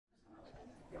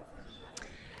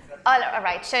All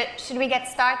right, should we get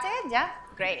started? Yeah,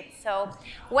 great. So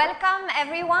welcome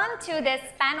everyone to this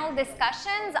panel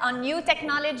discussions on new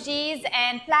technologies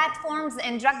and platforms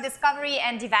in drug discovery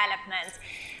and development.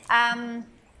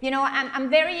 I'm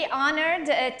very honored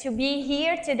to be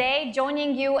here today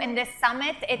joining you in this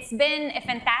summit. It's been a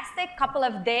fantastic couple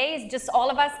of days, just all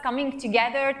of us coming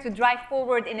together to drive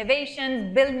forward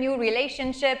innovations, build new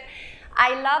relationships.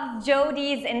 I love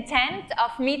Jodi's intent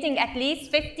of meeting at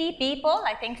least 50 people.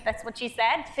 I think that's what she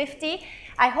said, 50.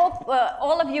 I hope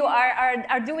all of you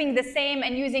are doing the same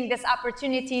and using this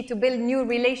opportunity to build new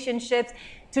relationships,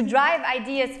 to drive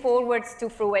ideas forwards to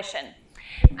fruition.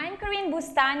 I'm Carine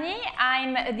Boustany.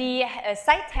 I'm the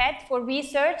site head for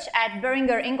research at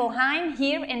Boehringer Ingelheim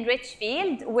here in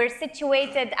Richfield. We're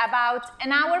situated about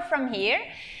an hour from here.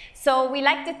 So we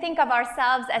like to think of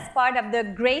ourselves as part of the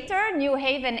greater New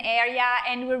Haven area,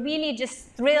 and we're really just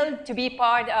thrilled to be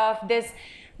part of this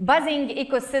buzzing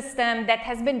ecosystem that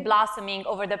has been blossoming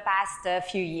over the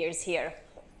past few years here.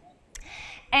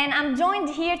 And I'm joined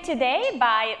here today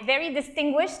by very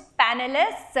distinguished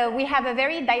panelists. So we have a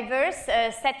very diverse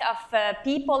set of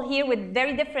people here with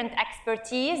very different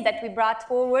expertise that we brought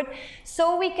forward,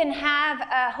 so we can have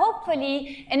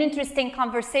hopefully an interesting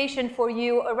conversation for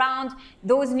you around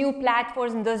those new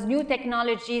platforms and those new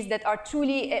technologies that are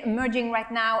truly emerging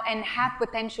right now and have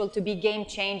potential to be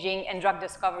game-changing in drug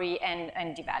discovery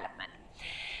and development.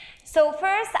 So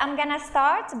first, I'm going to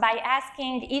start by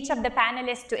asking each of the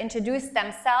panelists to introduce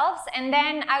themselves, and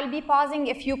then I'll be pausing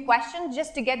a few questions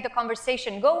just to get the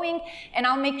conversation going, and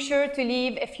I'll make sure to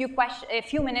leave a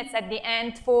few minutes at the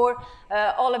end for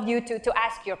all of you to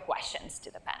ask your questions to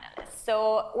the panelists.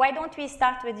 So why don't we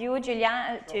start with you,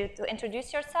 Julien, to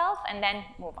introduce yourself, and then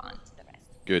move on to the rest.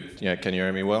 Good. Yeah, can you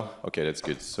hear me well? Okay, that's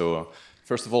good. So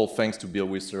first of all, thanks to Bill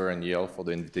Whistler and Yale for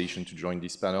the invitation to join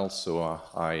this panel. So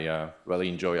I really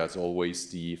enjoy, as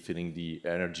always, feeling the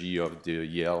energy of the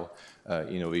Yale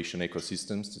innovation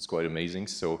ecosystems. It's quite amazing.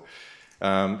 So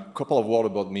a couple of words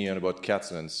about me and about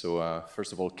Catalent. So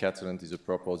first of all, Catalent is a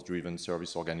purpose-driven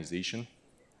service organization.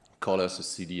 Call us a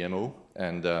CDMO,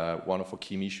 and one of our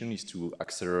key missions is to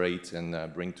accelerate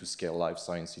and bring to scale life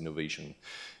science innovation.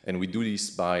 And we do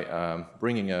this by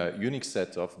bringing a unique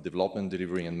set of development,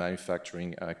 delivery, and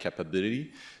manufacturing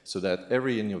capability so that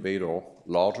every innovator,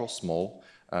 large or small,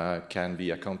 can be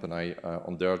accompanied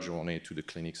on their journey to the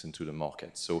clinics and to the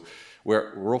market. So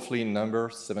we're roughly in number,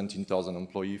 17,000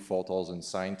 employees, 4,000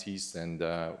 scientists, and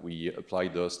we apply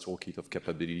those toolkit of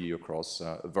capability across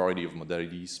a variety of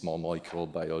modalities, small molecule,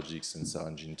 biologics, and cell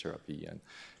and gene therapy.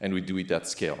 And we do it at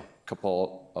scale. A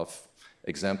couple of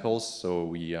examples. So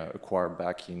we acquired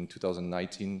back in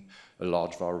 2019 a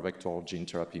large viral vector gene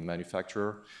therapy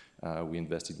manufacturer. We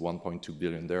invested 1.2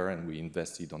 billion there, and we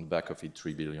invested on the back of it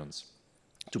 3 billion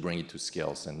to bring it to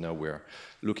scales. And now we're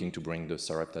looking to bring the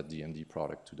Sarepta DMD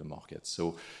product to the market.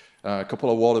 So a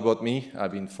couple of words about me.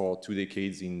 I've been for 2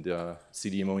 decades in the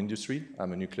CDMO industry.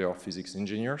 I'm a nuclear physics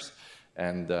engineer.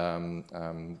 And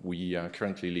we are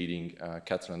currently leading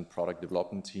Catalent product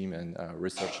development team and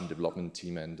research and development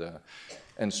team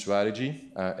and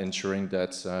strategy, ensuring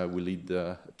that we lead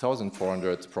the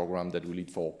 1,400 program that we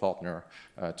lead for our partner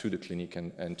to the clinic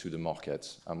and to the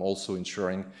market. I'm also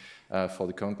ensuring for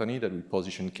the company that we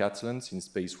position Catalent in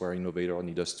space where innovators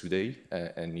need us today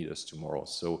and need us tomorrow.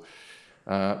 So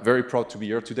very proud to be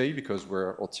here today because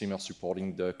our team are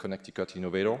supporting the Connecticut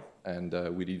Innovator, and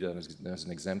we did as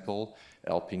an example,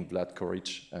 helping Vlad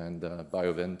Koric and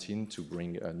Bioventin to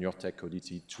bring Nurtec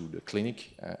ODT to the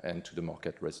clinic and to the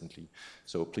market recently.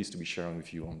 So pleased to be sharing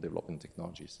with you on development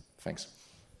technologies. Thanks.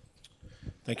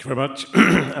 Thank you very much.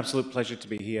 Absolute pleasure to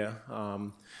be here. I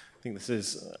think this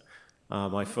is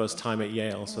my first time at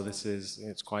Yale, so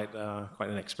it's quite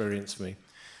an experience for me.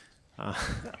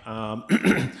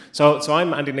 So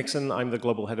I'm Andy Nixon. I'm the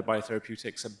global head of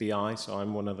biotherapeutics at BI. So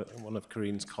I'm one of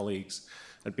Carine's colleagues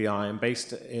at BI. I'm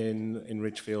based in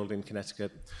Ridgefield in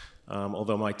Connecticut,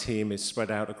 although my team is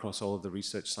spread out across all of the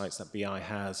research sites that BI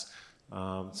has.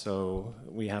 So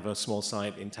we have a small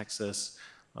site in Texas,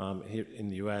 here in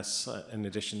the US, in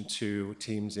addition to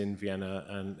teams in Vienna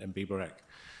and Biberek.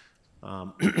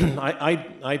 So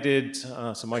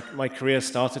my career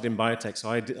started in biotech, so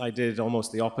I did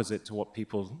almost the opposite to what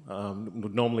people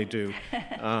would normally do.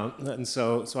 And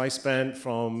so I spent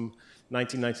from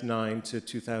 1999 to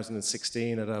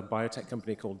 2016 at a biotech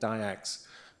company called Dyax,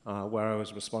 where I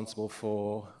was responsible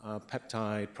for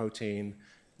peptide, protein,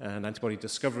 and antibody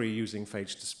discovery using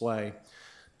phage display.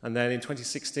 And then in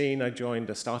 2016, I joined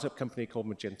a startup company called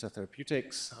Magenta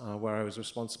Therapeutics, where I was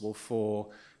responsible for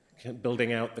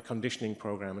building out the conditioning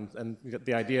program. And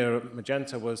the idea at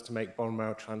Magenta was to make bone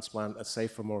marrow transplant a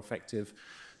safer, more effective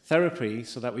therapy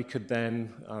so that we could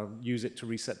then use it to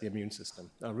reset the immune system.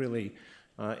 A really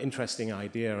interesting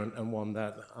idea, and one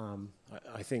that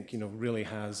I think really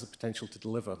has the potential to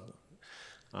deliver.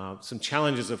 Some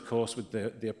challenges, of course, with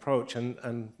the approach,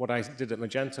 and what I did at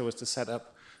Magenta was to set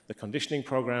up the conditioning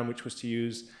program, which was to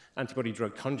use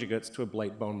antibody-drug conjugates to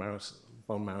ablate bone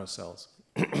marrow cells.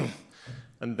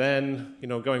 And then,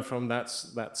 going from that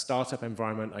startup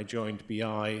environment, I joined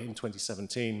BI in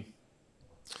 2017,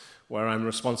 where I'm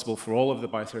responsible for all of the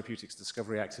biotherapeutics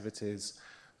discovery activities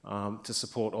to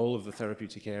support all of the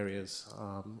therapeutic areas,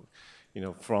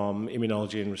 from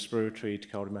immunology and respiratory to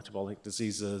cardiometabolic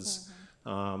diseases,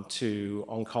 to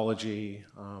oncology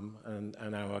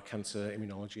and our cancer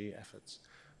immunology efforts.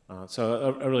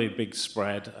 So a really big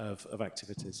spread of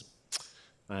activities.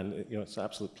 And it's an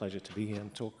absolute pleasure to be here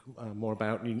and talk more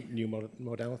about new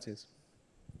modalities.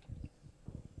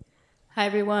 Hi,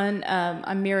 everyone.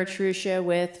 I'm Mira Chaurushiya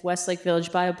with Westlake Village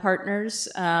Biopartners,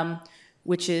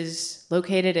 which is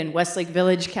located in Westlake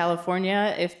Village,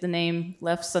 California, if the name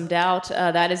left some doubt.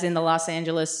 That is in the Los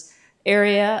Angeles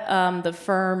area. The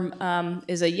firm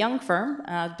is a young firm,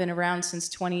 been around since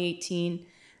 2018,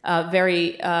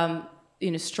 very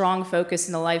strong focus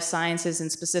in the life sciences and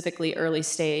specifically early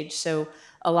stage. So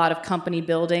a lot of company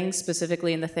building,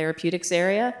 specifically in the therapeutics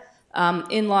area,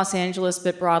 in Los Angeles,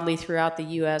 but broadly throughout the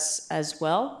US as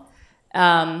well.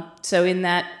 So in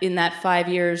that 5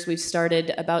 years, we've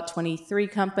started about 23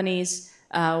 companies.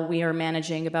 We are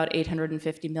managing about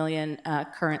 $850 million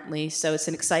currently, so it's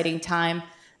an exciting time.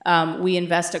 We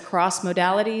invest across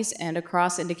modalities and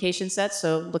across indication sets,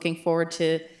 so looking forward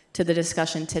to the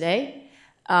discussion today.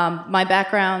 My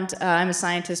background, I'm a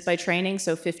scientist by training,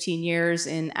 so 15 years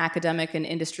in academic and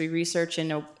industry research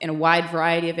in a wide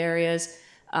variety of areas.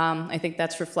 I think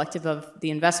that's reflective of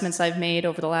the investments I've made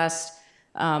over the last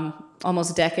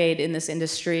almost decade in this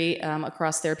industry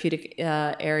across therapeutic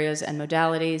areas and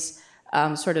modalities.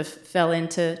 Sort of fell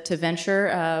into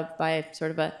venture by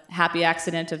sort of a happy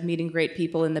accident of meeting great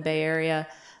people in the Bay Area.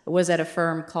 I was at a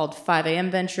firm called 5 AM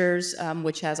Ventures,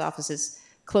 which has offices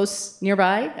close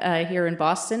nearby here in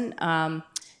Boston,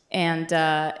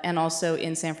 and also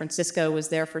in San Francisco. Was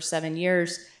there for 7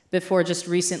 years before just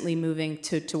recently moving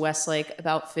to Westlake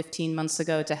about 15 months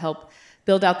ago to help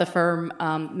build out the firm,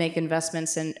 make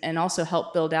investments, and also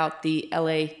help build out the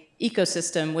LA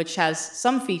ecosystem, which has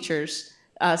some features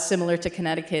similar to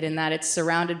Connecticut in that it's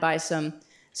surrounded by some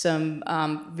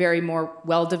very more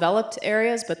well-developed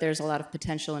areas, but there's a lot of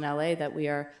potential in LA that we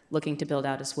are looking to build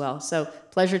out as well. So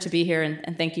pleasure to be here,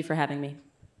 and thank you for having me.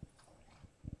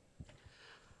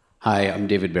 Hi, I'm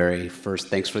David Barry. First,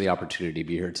 thanks for the opportunity to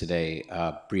be here today.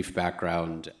 Brief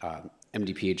background,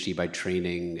 MD, PhD by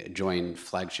training, joined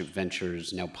Flagship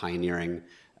Ventures, now pioneering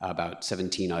about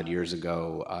 17 odd years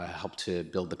ago, helped to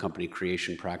build the company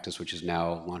creation practice, which has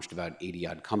now launched about 80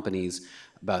 odd companies.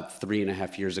 About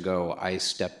 3.5 years ago, I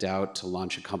stepped out to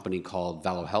launch a company called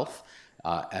Valo Health.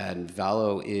 And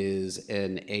Valo is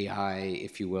an AI,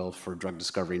 if you will, for drug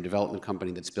discovery and development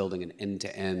company that's building an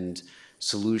end-to-end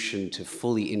solution to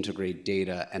fully integrate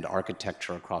data and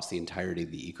architecture across the entirety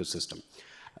of the ecosystem.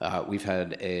 We've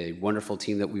had a wonderful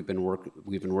team that we've been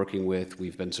working with.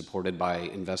 We've been supported by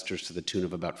investors to the tune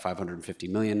of about $550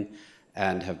 million,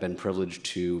 and have been privileged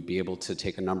to be able to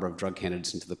take a number of drug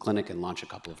candidates into the clinic and launch a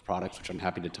couple of products, which I'm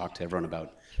happy to talk to everyone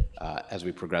about as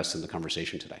we progress in the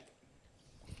conversation today.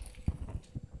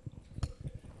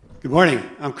 Good morning.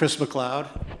 I'm Chris McLeod.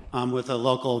 I'm with a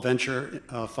local venture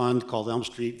fund called Elm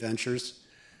Street Ventures.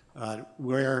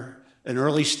 We're an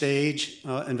early stage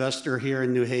investor here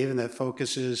in New Haven that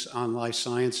focuses on life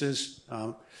sciences.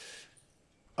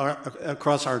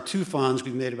 Across our two funds,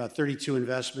 we've made about 32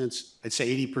 investments. I'd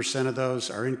say 80% of those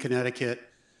are in Connecticut.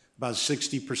 About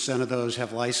 60% of those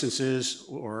have licenses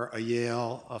or a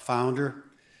Yale founder.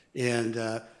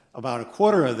 And about a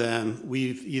quarter of them,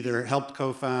 we've either helped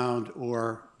co-found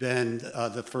or been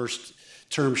the first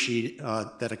term sheet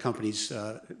that a company's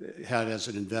had as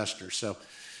an investor. So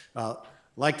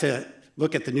like to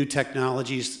look at the new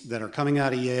technologies that are coming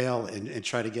out of Yale and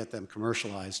try to get them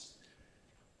commercialized.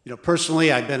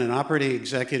 Personally, I've been an operating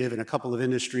executive in a couple of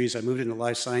industries. I moved into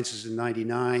life sciences in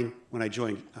 '99 when I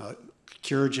joined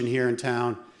Curigen here in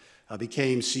town. I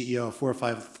became CEO of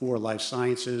 454 Life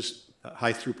Sciences, a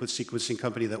high-throughput sequencing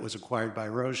company that was acquired by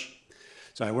Roche.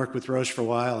 So I worked with Roche for a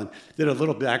while and did a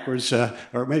little backwards,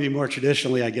 or maybe more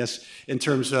traditionally, I guess, in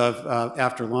terms of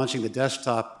after launching the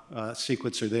desktop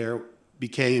sequencer there,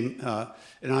 became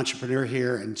an entrepreneur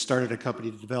here and started a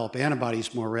company to develop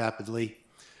antibodies more rapidly.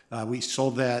 We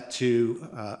sold that to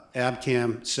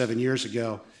Abcam 7 years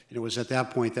ago, and it was at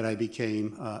that point that I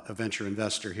became a venture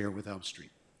investor here with Elm Street.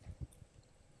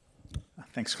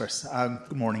 Thanks, Chris.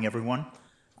 Good morning, everyone.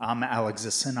 I'm Alex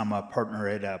Zisson. I'm a partner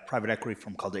at a private equity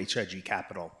firm called HIG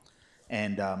Capital.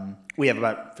 And we have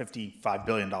about $55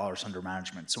 billion under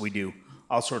management. So we do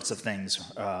all sorts of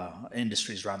things,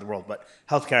 industries around the world. But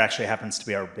healthcare actually happens to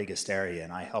be our biggest area.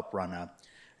 And I help run a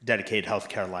dedicated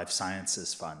healthcare life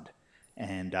sciences fund.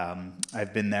 And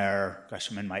I've been there, gosh,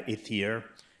 I'm in my 8th year.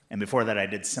 And before that, I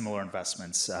did similar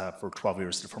investments for 12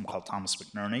 years at a firm called Thomas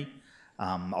McNerney,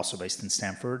 also based in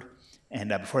Stanford. And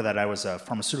before that, I was a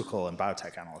pharmaceutical and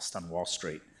biotech analyst on Wall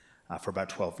Street for about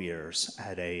 12 years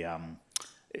at a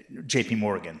JP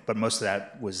Morgan. But most of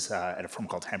that was at a firm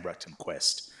called Hambrecht &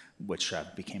 Quist, which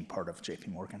became part of JP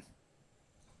Morgan.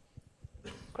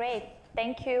 Great.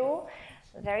 Thank you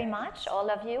very much, all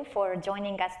of you, for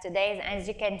joining us today. As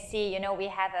you can see, we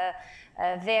have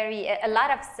a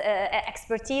lot of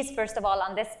expertise, first of all,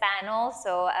 on this panel,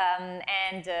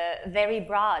 and a very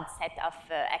broad set of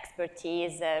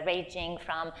expertise, ranging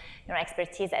from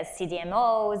expertise as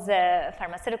CDMOs,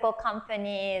 pharmaceutical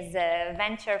companies,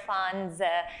 venture funds,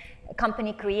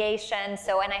 company creation.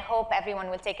 And I hope everyone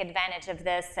will take advantage of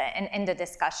this in the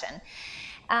discussion.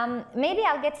 Maybe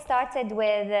I'll get started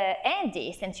with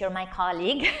Andy, since you're my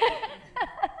colleague.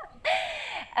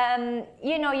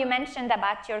 You mentioned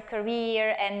about your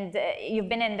career, and you've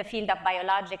been in the field of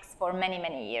biologics for many,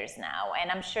 many years now.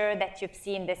 And I'm sure that you've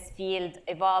seen this field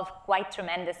evolve quite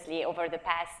tremendously over the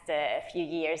past few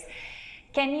years.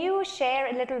 Can you share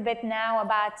a little bit now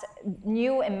about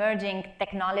new emerging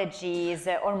technologies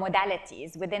or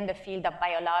modalities within the field of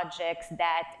biologics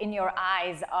that, in your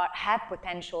eyes, have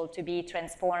potential to be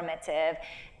transformative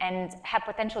and have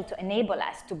potential to enable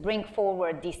us to bring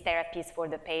forward these therapies for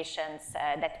the patients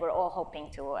that we're all hoping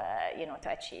to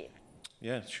achieve?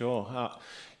 Yeah, sure.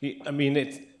 I mean,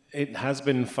 it has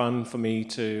been fun for me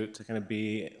to kind of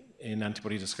be in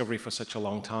antibody discovery for such a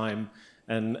long time,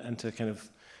 and to kind of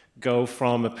go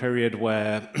from a period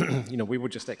where we were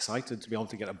just excited to be able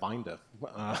to get a binder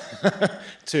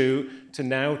to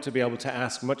now to be able to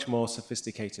ask much more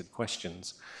sophisticated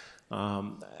questions.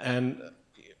 And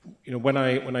when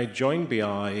I joined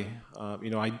BI,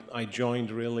 I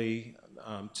joined really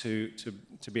to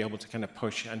be able to kind of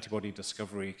push antibody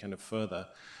discovery kind of further.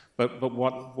 But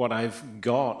what I've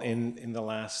got in the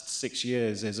last 6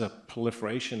 years is a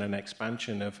proliferation and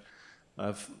expansion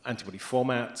of antibody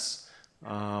formats.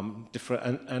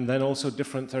 Different, and then also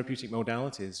different therapeutic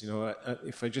modalities.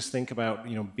 If I just think about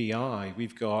BI,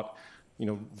 we've got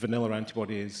vanilla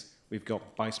antibodies, we've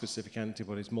got bispecific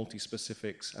antibodies,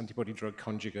 multispecifics, antibody-drug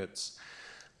conjugates.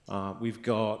 We've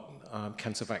got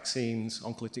cancer vaccines,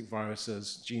 oncolytic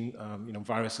viruses,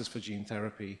 viruses for gene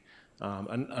therapy,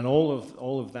 and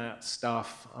all of that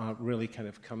stuff really kind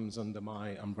of comes under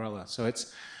my umbrella. So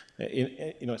it's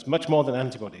much more than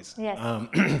antibodies. Yes.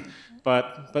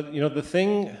 But the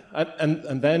thing,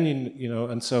 and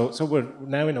then so we're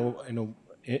now in an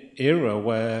era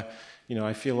where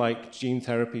I feel like gene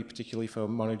therapy, particularly for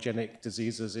monogenic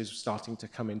diseases, is starting to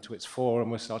come into its fore,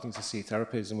 and we're starting to see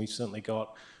therapies, and we've certainly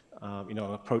got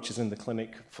approaches in the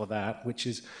clinic for that, which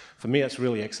is, for me, it's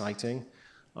really exciting.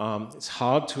 It's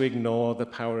hard to ignore the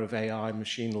power of AI,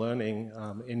 machine learning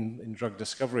in drug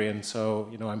discovery, and so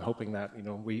I'm hoping that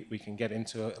we can get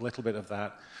into a little bit of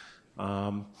that.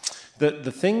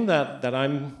 The thing that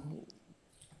I'm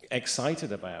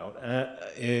excited about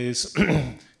is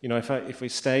if we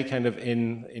stay kind of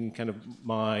in kind of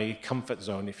my comfort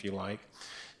zone, if you like,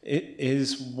 it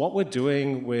is what we're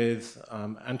doing with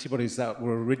antibodies that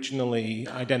were originally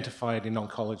identified in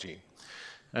oncology.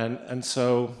 And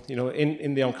so,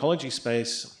 in the oncology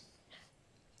space,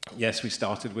 yes, we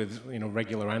started with,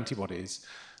 regular antibodies,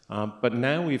 but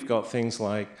now we've got things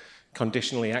like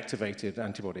conditionally activated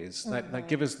antibodies that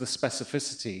give us the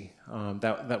specificity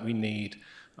that we need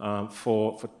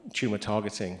for tumor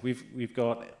targeting. We've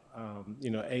got,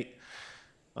 8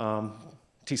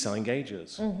 T-cell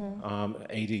engagers,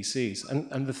 ADCs.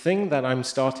 And the thing that I'm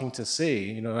starting to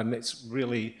see, and it's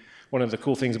really one of the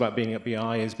cool things about being at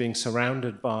BI is being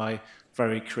surrounded by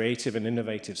very creative and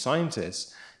innovative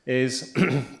scientists, is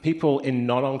people in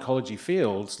non-oncology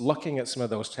fields looking at some of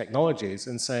those technologies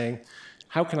and saying,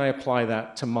 how can I apply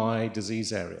that to my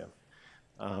disease area?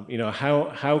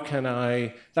 How can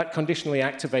that conditionally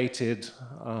activated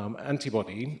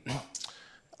antibody,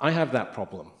 I have that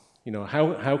problem.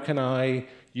 How can I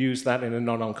use that in a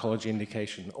non-oncology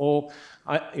indication? Or,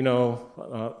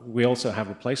 we also have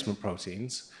replacement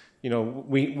proteins.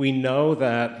 We know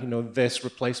that, this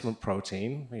replacement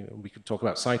protein, we could talk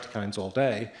about cytokines all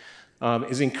day,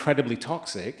 is incredibly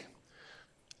toxic.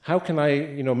 How can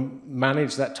I,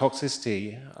 manage that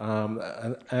toxicity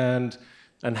and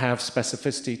have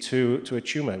specificity to a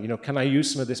tumor? Can I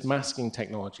use some of this masking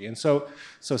technology? And so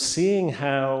seeing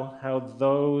how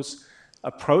those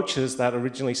approaches that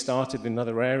originally started in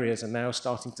other areas are now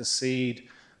starting to seed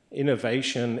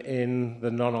innovation in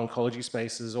the non-oncology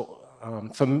spaces,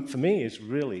 for me, is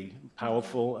really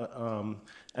powerful,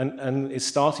 and is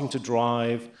starting to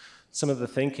drive some of the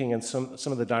thinking and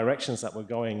some of the directions that we're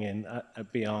going in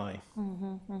at BI.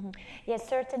 Yes,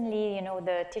 certainly,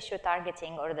 the tissue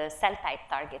targeting or the cell type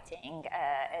targeting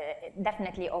it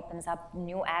definitely opens up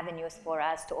new avenues for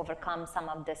us to overcome some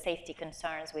of the safety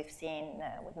concerns we've seen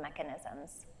with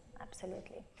mechanisms.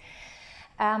 Absolutely.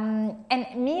 And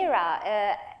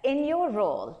Mira, in your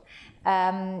role,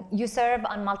 you serve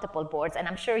on multiple boards, and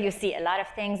I'm sure you see a lot of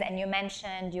things, and you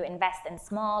mentioned you invest in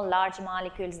small, large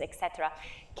molecules, etc.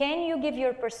 Can you give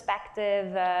your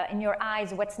perspective, in your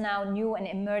eyes, what's now new and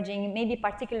emerging, maybe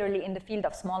particularly in the field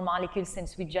of small molecules,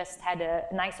 since we just had a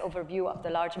nice overview of the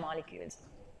large molecules?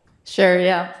 Sure,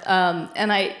 yeah.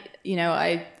 And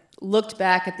I looked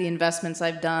back at the investments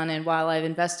I've done, and while I've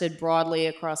invested broadly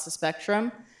across the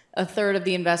spectrum, a third of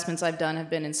the investments I've done have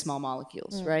been in small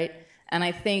molecules, right? And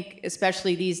I think,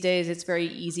 especially these days, it's very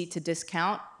easy to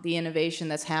discount the innovation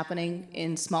that's happening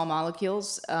in small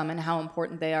molecules and how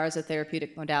important they are as a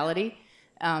therapeutic modality.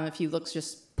 If you look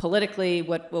just politically,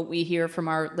 what we hear from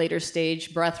our later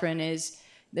stage brethren is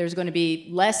there's going to be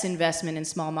less investment in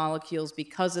small molecules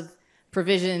because of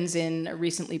provisions in a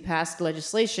recently passed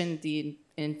legislation, the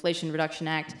Inflation Reduction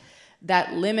Act,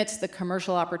 that limits the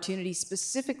commercial opportunity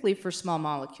specifically for small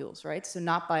molecules, right? So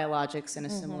not biologics in a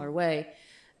similar way.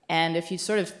 And if you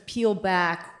sort of peel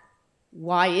back,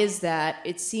 why is that?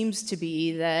 It seems to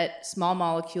be that small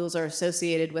molecules are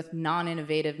associated with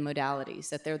non-innovative modalities,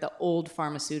 that they're the old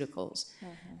pharmaceuticals.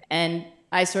 And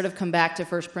I sort of come back to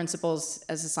first principles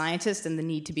as a scientist and the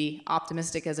need to be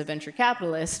optimistic as a venture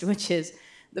capitalist, which is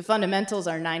the fundamentals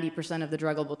are 90% of the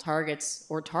druggable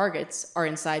targets are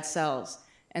inside cells.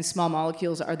 And small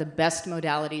molecules are the best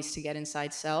modalities to get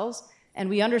inside cells. And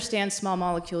we understand small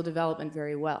molecule development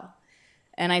very well.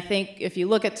 And I think if you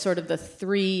look at sort of the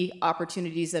three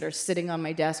opportunities that are sitting on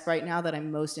my desk right now that I'm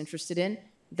most interested in,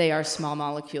 they are small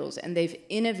molecules. And they've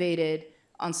innovated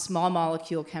on small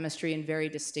molecule chemistry in very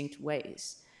distinct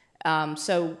ways.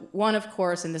 So one, of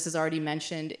course, and this is already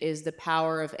mentioned, is the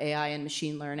power of AI and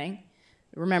machine learning.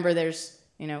 Remember, there's,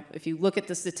 if you look at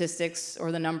the statistics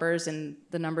or the numbers, and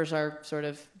the numbers are sort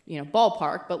of,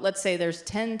 ballpark, but let's say there's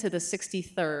 10 to the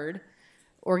 63rd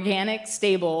organic,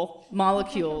 stable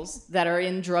molecules that are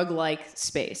in drug-like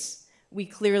space. We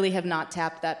clearly have not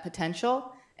tapped that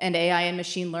potential, and AI and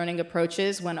machine learning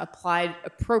approaches, when applied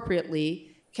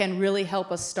appropriately, can really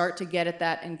help us start to get at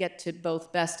that and get to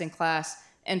both best-in-class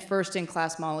and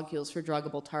first-in-class molecules for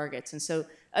druggable targets. And so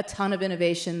a ton of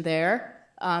innovation there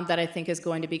that I think is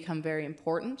going to become very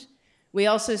important. We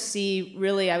also see,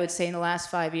 really, I would say in the last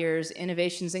 5 years,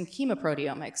 innovations in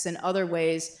chemoproteomics and other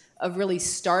ways of really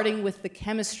starting with the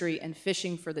chemistry and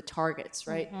fishing for the targets,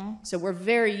 right? So we're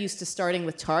very used to starting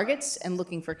with targets and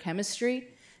looking for chemistry.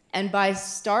 And by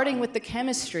starting with the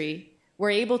chemistry, we're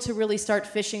able to really start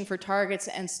fishing for targets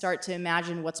and start to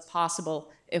imagine what's possible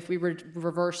if we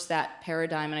reverse that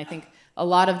paradigm. And I think a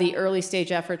lot of the early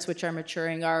stage efforts which are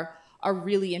maturing are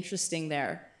really interesting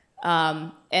there.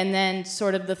 And then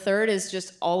sort of the third is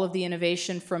just all of the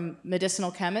innovation from medicinal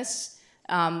chemists,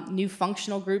 new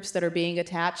functional groups that are being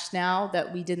attached now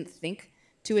that we didn't think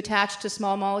to attach to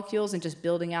small molecules, and just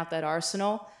building out that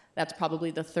arsenal. That's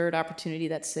probably the third opportunity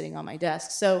that's sitting on my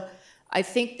desk. So I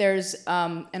think there's,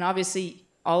 and obviously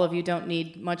all of you don't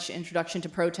need much introduction to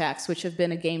PROTACs, which have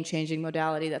been a game-changing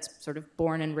modality that's sort of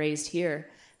born and raised here,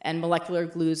 and molecular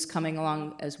glues coming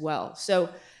along as well. So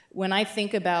when I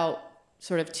think about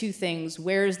sort of two things,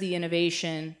 where's the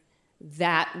innovation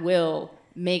that will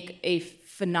make a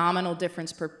phenomenal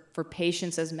difference for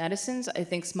patients as medicines, I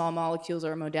think small molecules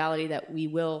are a modality that we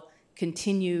will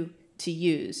continue to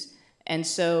use. And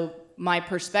so my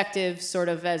perspective, sort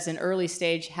of as an early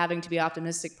stage, having to be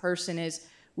optimistic person, is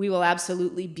we will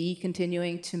absolutely be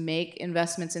continuing to make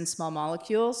investments in small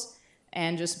molecules,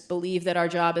 and just believe that our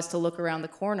job is to look around the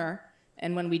corner.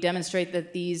 And when we demonstrate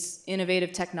that these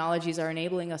innovative technologies are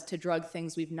enabling us to drug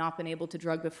things we've not been able to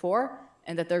drug before,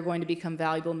 and that they're going to become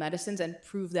valuable medicines, and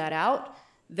prove that out,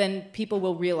 then people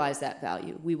will realize that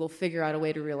value. We will figure out a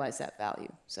way to realize that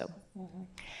value. So.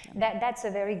 That's a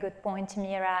very good point,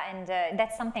 Mira, and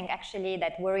that's something actually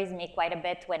that worries me quite a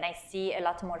bit when I see a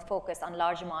lot more focus on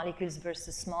large molecules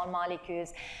versus small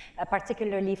molecules,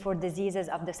 particularly for diseases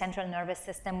of the central nervous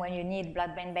system when you need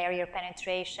blood-brain barrier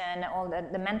penetration, all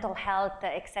the mental health,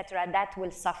 etc. That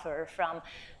will suffer from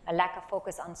a lack of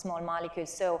focus on small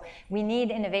molecules. So we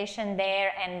need innovation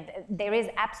there, and there is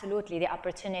absolutely the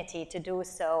opportunity to do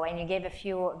so. And you gave a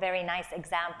few very nice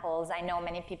examples. I know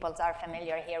many people are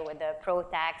familiar here with the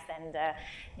PROTACs, and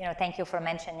thank you for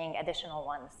mentioning additional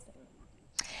ones.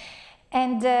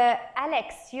 And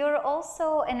Alex, you're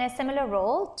also in a similar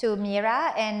role to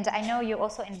Mira, and I know you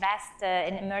also invest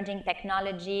in emerging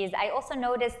technologies. I also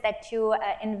noticed that you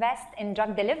invest in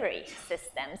drug delivery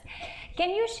systems.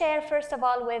 Can you share, first of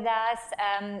all, with us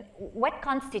what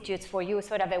constitutes for you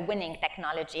sort of a winning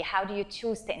technology? How do you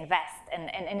choose to invest in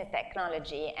a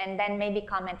technology? And then maybe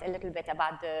comment a little bit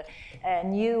about the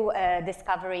new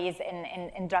discoveries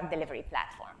in drug delivery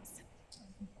platforms.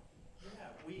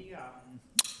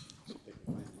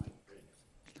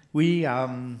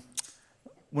 When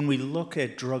we look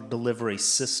at drug delivery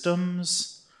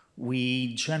systems,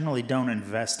 we generally don't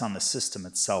invest on the system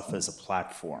itself as a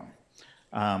platform.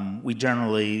 We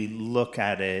generally look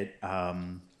at it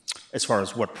as far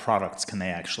as what products can they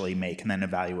actually make, and then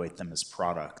evaluate them as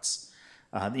products.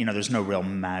 There's no real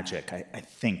magic, I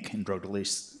think, in drug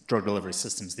delivery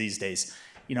systems these days.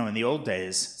 In the old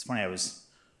days, it's funny, I was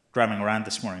driving around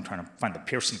this morning trying to find the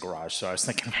Pearson garage, so I was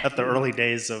thinking about the early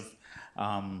days of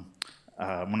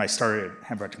when I started at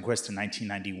Hambrecht & Quist in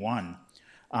 1991.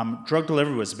 Drug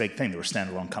delivery was a big thing. There were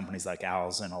standalone companies like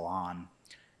Alz and Elan.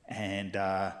 And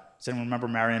does anyone remember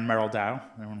Marion Merrill Dow?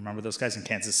 Anyone remember those guys in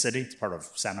Kansas City? It's part of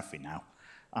Sanofi now.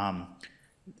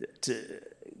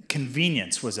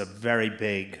 Convenience was a very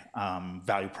big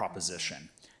value proposition.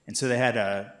 And so they had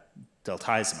a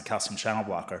diltiazem, a calcium channel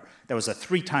blocker, that was a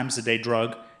 3 times a day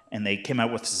drug, and they came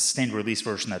out with a sustained release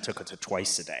version that took it to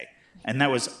twice a day. And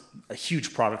that was a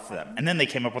huge product for them. And then they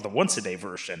came up with a once-a-day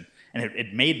version, and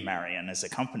it made Marion as a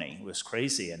company. It was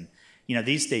crazy. And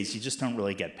these days you just don't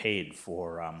really get paid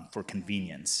for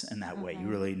convenience in that way. You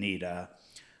really need a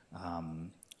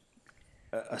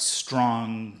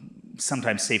strong,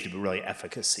 sometimes safety, but really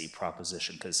efficacy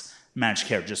proposition, because managed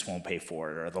care just won't pay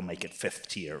for it, or they'll make it 5th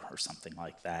tier or something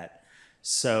like that.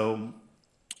 So,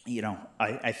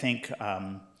 I think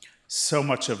so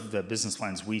much of the business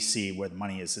plans we see where the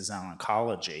money is on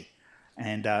oncology.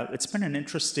 And it's been an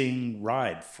interesting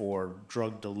ride for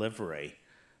drug delivery.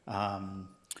 In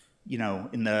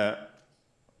the,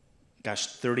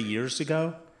 30 years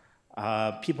ago,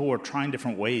 people were trying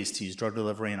different ways to use drug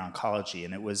delivery in oncology,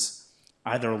 and it was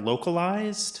either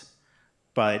localized,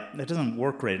 but that doesn't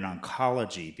work great in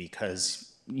oncology because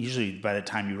usually by the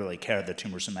time you really care, the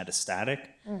tumors are metastatic.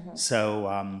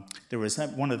 So there was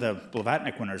one of the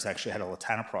Blavatnik winners actually had a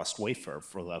latanoprost wafer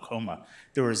for glaucoma.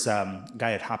 There was a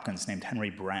guy at Hopkins named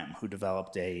Henry Brem who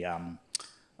developed a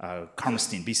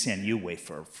carmustine BCNU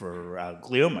wafer for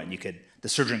glioma. And the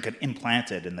surgeon could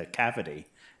implant it in the cavity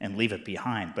and leave it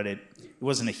behind, but it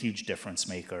wasn't a huge difference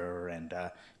maker. And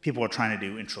people were trying to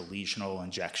do intralesional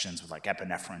injections with like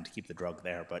epinephrine to keep the drug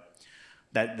there, but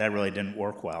that really didn't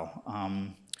work well.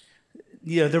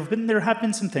 There have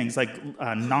been some things like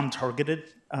non-targeted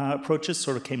approaches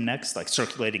sort of came next, like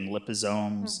circulating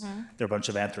liposomes. There are a bunch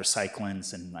of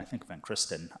anthracyclines, and I think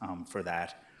vincristine for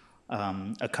that.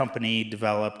 A company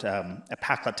developed a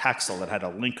paclitaxel that had a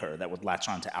linker that would latch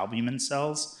onto albumin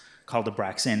cells called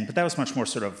Abraxane, but that was much more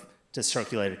sort of to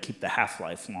circulate to keep the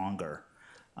half-life longer,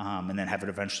 and then have it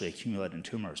eventually accumulate in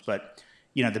tumors. But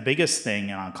the biggest thing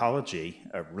in oncology,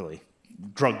 or really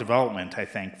drug development, I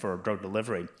think, for drug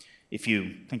delivery, if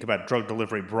you think about drug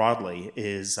delivery broadly,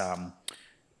 is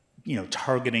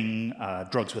targeting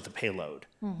drugs with a payload.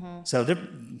 So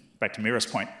back to Mira's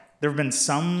point, there have been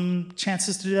some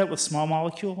chances to do that with small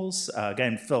molecules.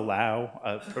 Again, Phil Lau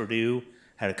of Purdue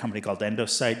had a company called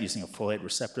Endocyte using a folate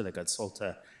receptor that got sold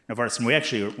to Novartis. And we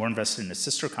actually were invested in a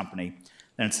sister company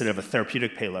that instead of a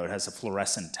therapeutic payload has a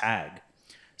fluorescent tag.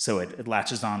 So it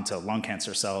latches on to lung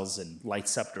cancer cells and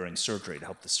lights up during surgery to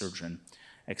help the surgeon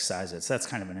excise it. So that's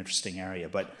kind of an interesting area.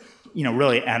 But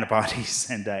really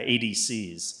antibodies and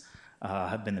ADCs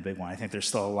have been the big one. I think there's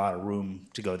still a lot of room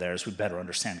to go there as we better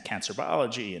understand cancer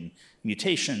biology and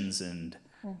mutations and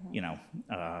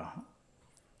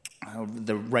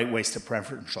the right ways to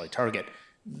preferentially target.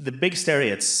 The biggest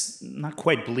area, it's not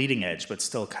quite bleeding edge, but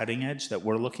still cutting edge that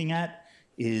we're looking at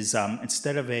is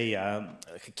instead of a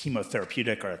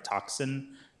chemotherapeutic or a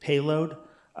toxin payload,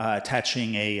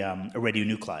 attaching a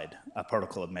radionuclide, a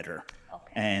particle emitter.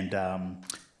 And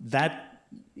that,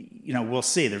 we'll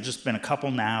see. There's just been a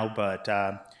couple now, but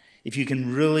if you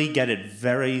can really get it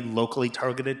very locally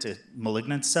targeted to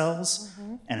malignant cells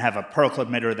and have a particle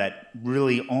emitter that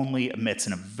really only emits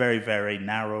in a very, very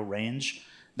narrow range,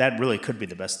 that really could be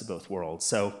the best of both worlds.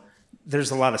 So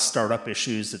there's a lot of startup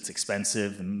issues. It's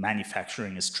expensive, and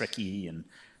manufacturing is tricky, and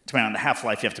depending on the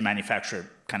half-life, you have to manufacture it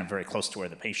kind of very close to where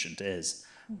the patient is.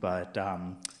 But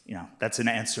that's an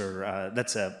answer.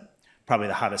 That's probably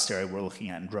the hottest area we're looking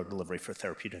at in drug delivery for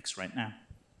therapeutics right now.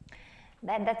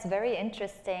 That's very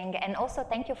interesting. And also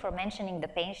thank you for mentioning the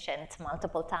patient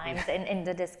multiple times in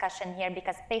the discussion here,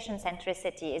 because patient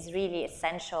centricity is really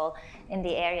essential in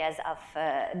the areas of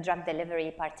drug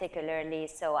delivery particularly.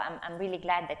 So I'm really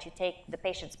glad that you take the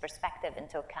patient's perspective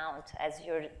into account as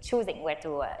you're choosing where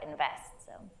to invest.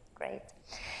 So great.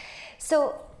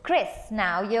 So Chris,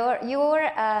 now you're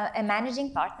a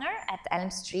managing partner at Elm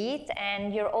Street,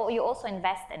 and you also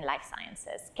invest in life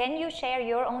sciences. Can you share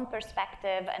your own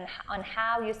perspective on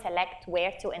how you select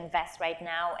where to invest right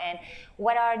now, and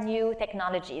what are new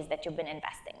technologies that you've been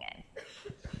investing in?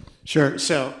 Sure.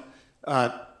 So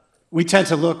we tend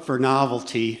to look for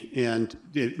novelty, and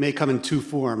it may come in two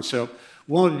forms. So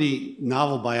one would be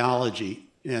novel biology.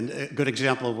 And a good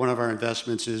example of one of our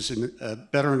investments is in a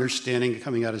better understanding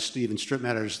coming out of Steven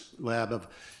Strittmatter's lab of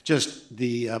just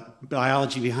the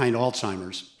biology behind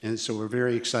Alzheimer's. And so we're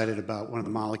very excited about one of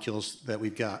the molecules that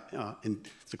we've got in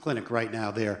the clinic right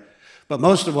now there. But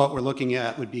most of what we're looking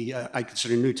at would be, I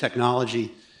consider, new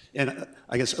technology. And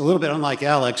I guess a little bit unlike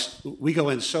Alex, we go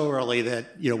in so early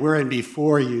that we're in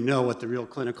before you know what the real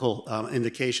clinical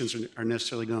indications are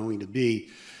necessarily going to be.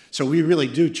 So we really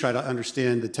do try to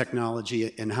understand the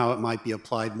technology and how it might be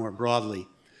applied more broadly.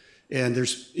 And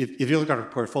if you look at our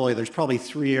portfolio, there's probably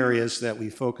three areas that we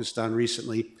focused on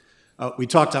recently. We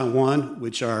talked on one,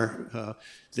 which are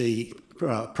the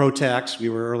PROTACs. We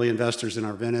were early investors in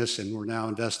Arvinas, and we're now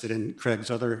invested in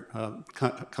Craig's other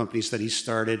companies that he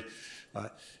started.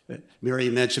 Mira,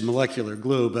 you mentioned molecular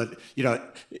glue, but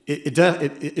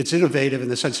it's innovative in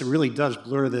the sense it really does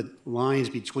blur the lines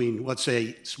between what's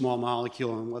a small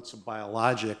molecule and what's a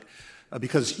biologic,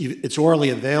 because it's orally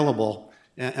available.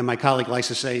 And my colleague likes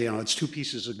to say, it's two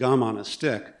pieces of gum on a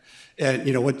stick.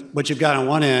 And what you've got on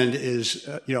one end is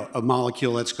a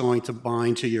molecule that's going to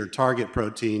bind to your target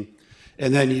protein,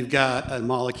 and then you've got a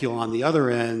molecule on the other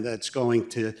end that's going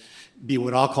to be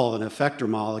what I'll call an effector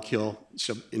molecule.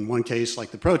 So in one case, like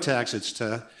the PROTACs, it's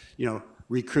to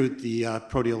recruit the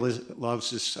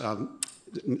proteolysis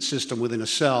system within a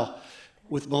cell.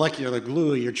 With molecular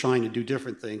glue, you're trying to do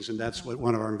different things, and that's what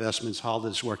one of our investments, Halda,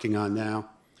 is working on now.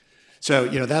 So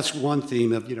that's one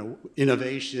theme of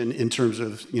innovation in terms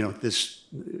of this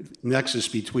nexus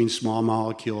between small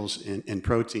molecules and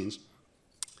proteins.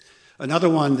 Another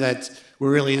one that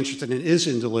we're really interested in is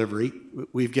in delivery.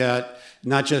 We've got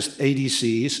not just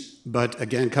ADCs, but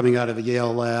again, coming out of a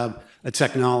Yale lab, a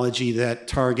technology that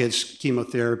targets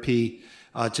chemotherapy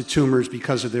to tumors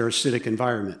because of their acidic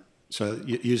environment. So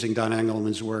using Don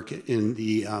Engelman's work in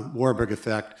the Warburg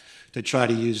effect to try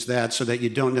to use that so that you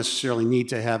don't necessarily need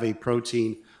to have a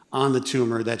protein on the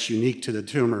tumor that's unique to the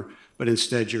tumor, but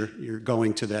instead you're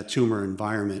going to that tumor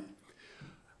environment.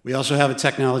 We also have a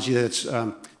technology that's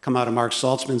come out of Mark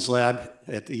Saltzman's lab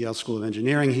at the Yale School of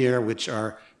Engineering here, which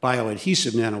are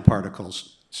bioadhesive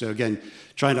nanoparticles. So again,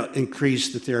 trying to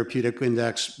increase the therapeutic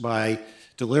index by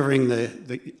delivering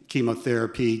the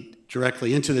chemotherapy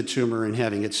directly into the tumor and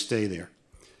having it stay there.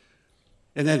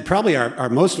 And then probably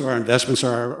most of our investments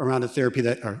are around a therapy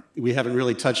that we haven't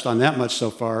really touched on that much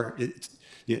so far. It's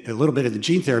a little bit of the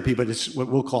gene therapy, but it's what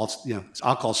we'll call,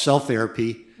 I'll call cell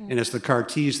therapy, and it's the CAR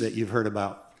Ts that you've heard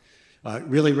about.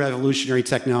 Really revolutionary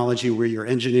technology where you're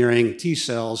engineering T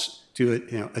cells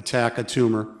to attack a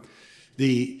tumor.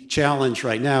 The challenge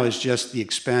right now is just the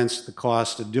expense, the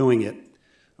cost of doing it.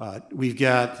 We've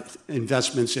got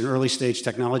investments in early stage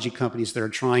technology companies that are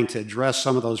trying to address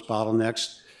some of those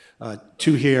bottlenecks.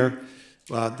 Two here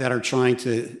that are trying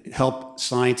to help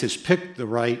scientists pick the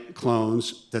right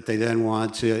clones that they then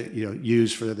want to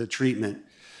use for the treatment.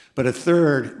 But a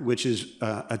third, which is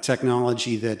a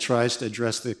technology that tries to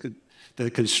address the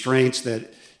constraints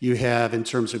that you have in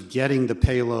terms of getting the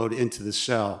payload into the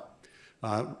cell.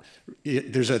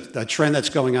 There's a trend that's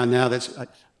going on now that's,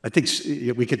 I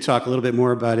think we could talk a little bit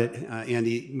more about it,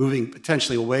 Andy, moving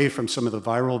potentially away from some of the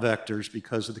viral vectors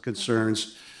because of the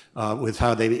concerns with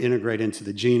how they integrate into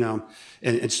the genome,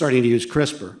 and starting to use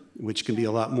CRISPR, which can be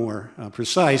a lot more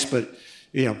precise, but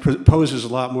poses a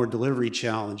lot more delivery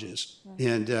challenges.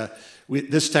 And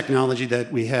this technology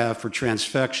that we have for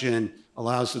transfection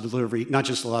allows the delivery, not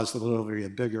just allows the delivery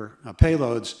of bigger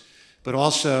payloads, but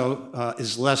also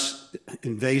is less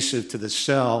invasive to the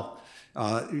cell,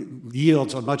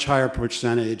 yields a much higher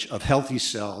percentage of healthy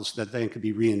cells that then can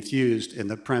be reinfused. And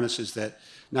the premise is that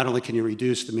not only can you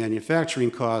reduce the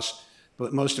manufacturing costs,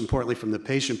 but most importantly, from the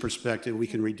patient perspective, we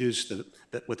can reduce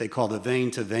what they call the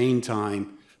vein-to-vein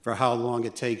time for how long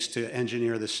it takes to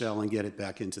engineer the cell and get it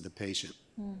back into the patient.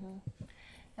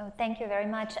 No, thank you very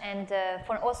much, and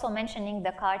for also mentioning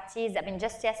the CAR Ts. I mean,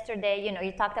 just yesterday,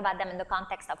 you talked about them in the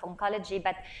context of oncology,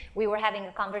 but we were having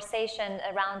a conversation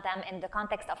around them in the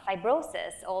context of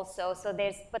fibrosis also. So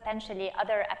there's potentially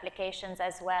other applications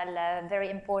as well,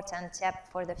 very important,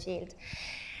 for the field.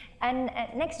 And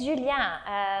next,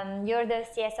 Julien, you're the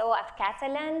CSO of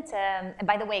Catalent.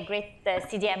 By the way, great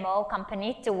CDMO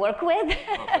company to work with.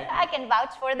 Okay. I can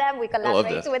vouch for them. We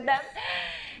collaborate with them.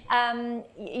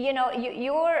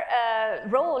 Your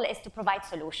role is to provide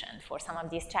solutions for some of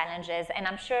these challenges, and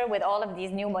I'm sure with all of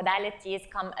these new modalities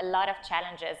come a lot of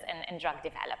challenges in drug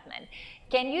development.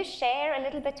 Can you share a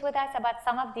little bit with us about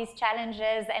some of these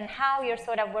challenges and how you're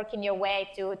sort of working your way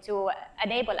to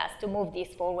enable us to move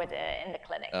these forward in the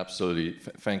clinic? Absolutely.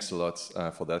 Thanks a lot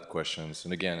for that question.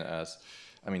 And again,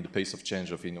 the pace of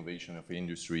change of innovation of the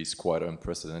industry is quite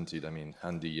unprecedented. I mean,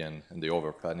 Andy and the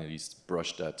other panelists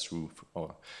brushed that through,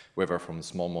 whether from the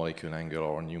small molecule angle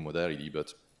or new modality.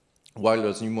 But while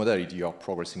those new modalities are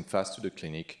progressing fast to the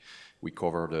clinic, we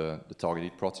cover the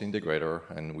targeted protein degrader,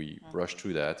 and we brush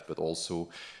through that, but also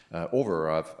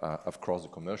have crossed the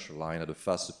commercial line at a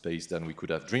faster pace than we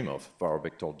could have dreamed of. Viral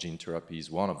vector gene therapy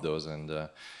is one of those, and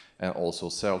also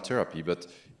cell therapy. But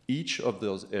each of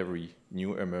those, every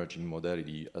new emerging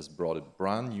modality has brought a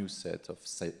brand new set of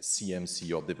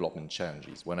CMC or development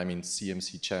challenges. When I mean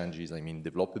CMC challenges, I mean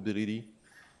developability.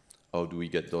 How do we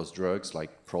get those drugs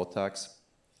like PROTACs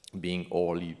being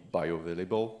orally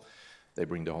bioavailable? They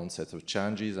bring their own set of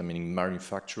challenges, meaning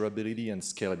manufacturability and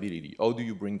scalability. How do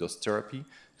you bring those therapy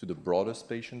to the broadest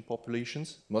patient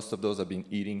populations? Most of those have been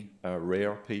eating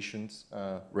rare patients,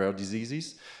 rare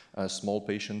diseases, small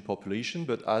patient population.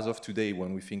 But as of today,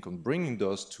 when we think on bringing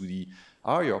those to the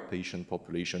higher patient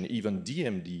population, even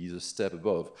DMD is a step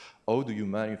above. How do you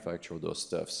manufacture those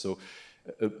stuff? So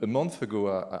a month ago,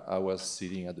 I was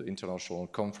sitting at the International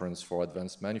Conference for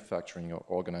Advanced Manufacturing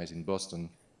organized in Boston.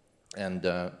 And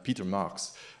Peter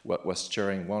Marks was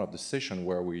chairing one of the sessions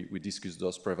where we discussed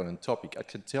those prevalent topics. I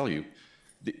can tell you,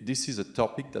 this is a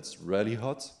topic that's really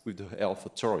hot with the health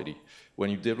authority. When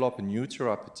you develop a new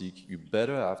therapeutic, you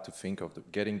better have to think of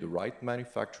getting the right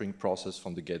manufacturing process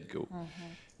from the get-go.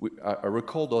 I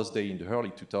recall those days in the early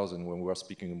 2000s when we were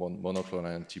speaking about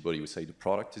monoclonal antibody. We say the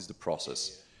product is the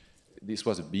process. This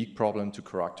was a big problem to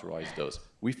characterize those.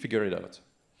 We figured it out.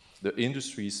 The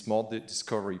industry, smart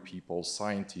discovery people,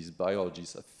 scientists,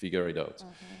 biologists have figured it out.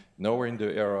 Now we're in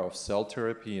the era of cell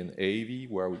therapy and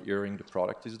AAV, where we're hearing the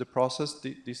product is the process.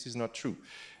 This is not true.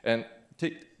 And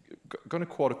going to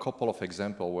quote a couple of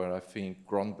examples where I think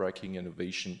groundbreaking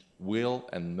innovation will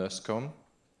and must come.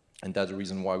 And that's the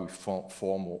reason why we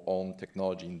form our own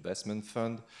technology investment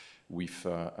fund with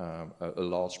a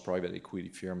large private equity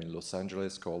firm in Los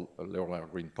Angeles called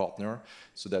Leonard Green Partner,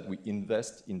 so that we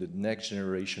invest in the next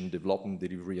generation development,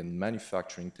 delivery, and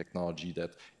manufacturing technology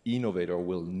that innovator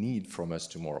will need from us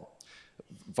tomorrow.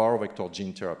 Viral vector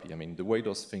gene therapy, the way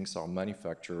those things are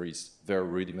manufactured is very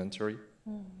rudimentary,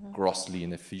 grossly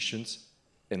inefficient,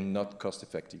 and not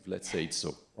cost-effective, let's say it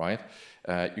so, right?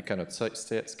 You cannot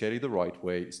scale it the right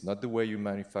way. It's not the way you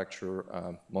manufacture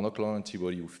monoclonal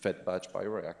antibody with fed batch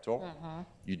bioreactor.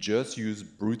 You just use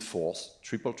brute force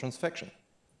triple transfection,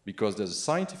 because there's a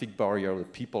scientific barrier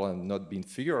that people have not been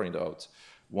figuring out.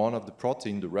 One of the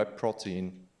protein, the Rep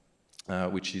protein,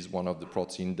 which is one of the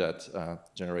proteins that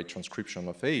generate transcription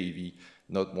of AAV,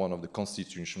 not one of the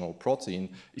constitutional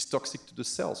protein, is toxic to the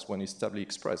cells when it's stably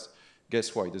expressed.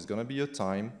 Guess what? There's going to be a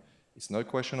time. It's not a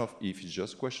question of if, it's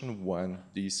just a question of when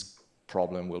this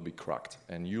problem will be cracked,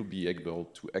 and you'll be able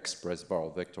to express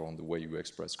viral vector on the way you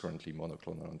express currently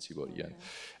monoclonal antibody.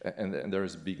 And there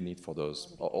is a big need for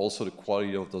those. Also, the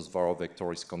quality of those viral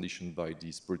vector is conditioned by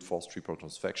these brute force triple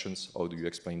transfections. How do you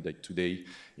explain that today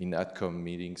in AdCom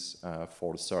meetings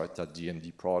for the Sarepta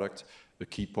DMD product? The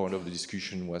key point of the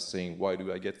discussion was saying, why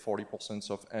do I get 40%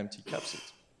 of empty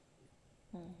capsids?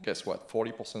 Guess what?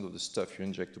 40% of the stuff you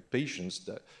inject to patients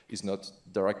that is not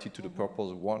directed to the purpose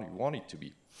you want it to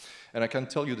be. And I can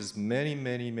tell you there's many,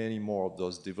 many, many more of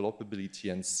those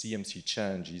developability and CMC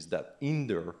challenges that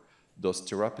hinder those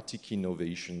therapeutic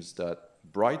innovations that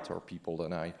brighter people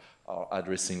than I are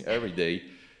addressing every day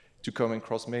to come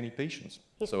across many patients.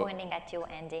 He's pointing at you,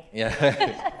 Andy. Yeah.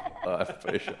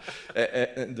 Pressure.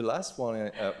 And the last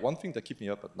one, one thing that keeps me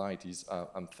up at night is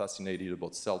I'm fascinated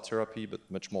about cell therapy, but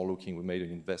much more looking, we made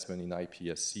an investment in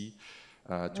iPSC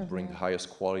to bring the highest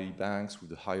quality banks with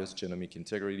the highest genomic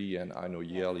integrity, and I know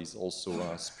Yale is also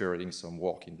spearheading some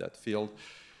work in that field.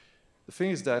 The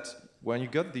thing is that when you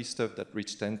got this stuff that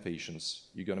reach 10 patients,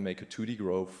 you're going to make a 2D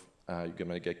growth, you're going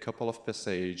to get a couple of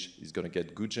passage, it's going to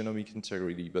get good genomic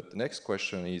integrity, but the next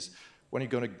question is, when you're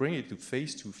going to bring it to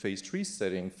phase 2, phase 3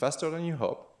 setting, faster than you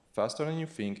hope, faster than you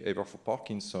think, either for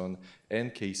Parkinson,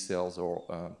 NK cells, or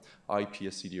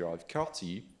iPSC-derived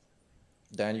CAR-T,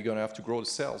 then you're going to have to grow the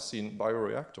cells in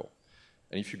bioreactor.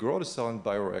 And if you grow the cell in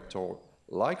bioreactor,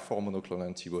 like for monoclonal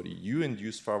antibody, you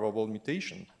induce favorable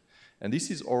mutation. And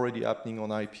this is already happening on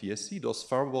iPSC. Those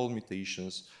favorable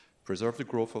mutations preserve the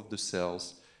growth of the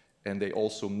cells, and they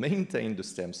also maintain the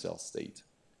stem cell state.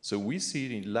 So we see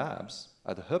it in labs.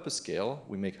 At the upper scale,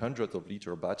 we make hundreds of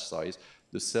liter batch size.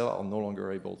 The cells are no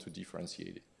longer able to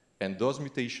differentiate it. And those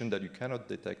mutations that you cannot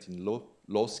detect in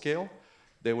low scale,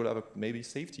 they will have a maybe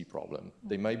safety problem.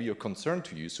 They might be a concern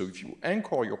to you. So if you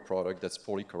anchor your product that's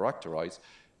poorly characterized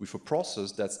with a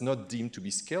process that's not deemed to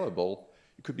be scalable,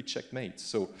 it could be checkmate.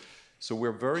 So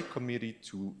we're very committed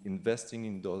to investing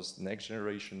in those next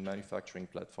generation manufacturing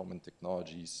platform and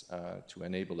technologies to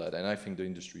enable that. And I think the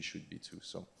industry should be too.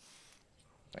 So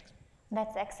thanks.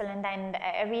 That's excellent, and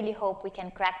I really hope we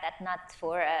can crack that nut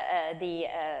for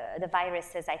the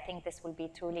viruses. I think this will be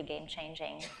truly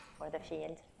game-changing for the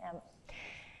field.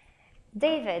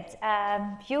 David,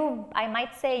 I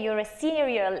might say you're a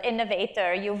serial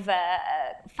innovator. You've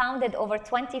founded over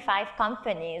 25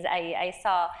 companies, I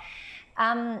saw.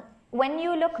 When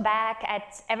you look back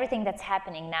at everything that's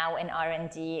happening now in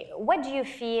R&D, what do you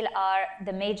feel are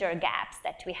the major gaps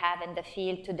that we have in the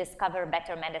field to discover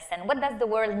better medicine? What does the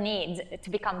world need to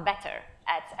become better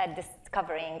at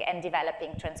discovering and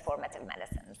developing transformative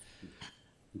medicines?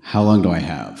 How long do I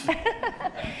have?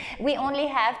 We only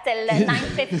have till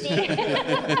 9:50,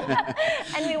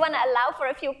 and we want to allow for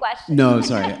a few questions. No,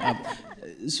 sorry.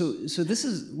 So this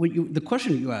is the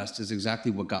question you asked is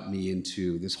exactly what got me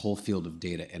into this whole field of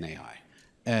data and AI.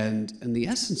 And the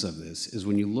essence of this is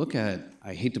when you look at,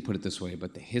 I hate to put it this way,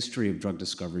 but the history of drug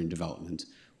discovery and development,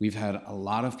 we've had a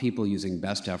lot of people using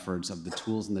best efforts of the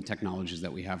tools and the technologies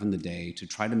that we have in the day to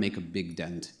try to make a big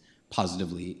dent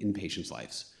positively in patients'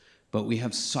 lives. But we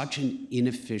have such an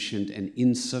inefficient and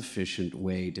insufficient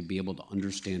way to be able to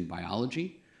understand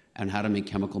biology and how to make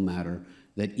chemical matter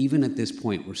that even at this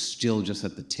point, we're still just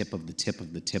at the tip of the tip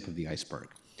of the tip of the iceberg.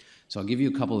 So I'll give you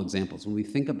a couple of examples. When we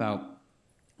think about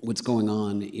what's going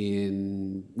on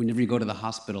whenever you go to the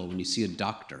hospital, when you see a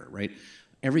doctor, right?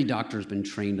 Every doctor has been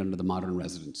trained under the modern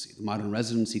residency. The modern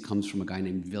residency comes from a guy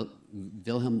named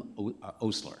Wilhelm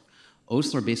Osler.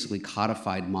 Osler basically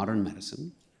codified modern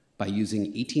medicine by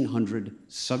using 1,800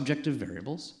 subjective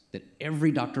variables that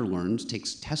every doctor learns,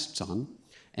 takes tests on,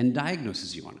 and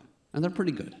diagnoses you on it. And they're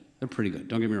pretty good. They're pretty good.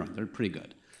 Don't get me wrong. They're pretty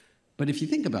good. But if you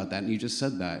think about that, and you just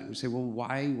said that, you say, well,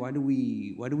 why do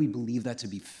we believe that to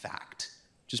be fact?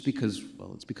 Just because,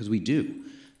 well, it's because we do.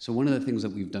 So one of the things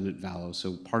that we've done at Valo,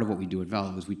 so part of what we do at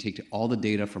Valo is we take all the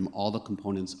data from all the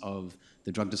components of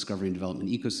the drug discovery and development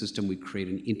ecosystem, we create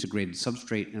an integrated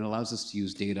substrate, and it allows us to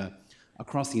use data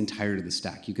across the entirety of the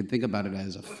stack. You could think about it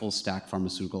as a full stack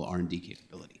pharmaceutical R&D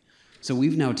capability. So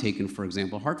we've now taken, for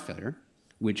example, heart failure,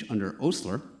 which under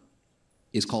Osler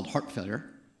is called heart failure.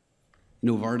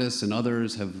 Novartis and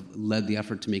others have led the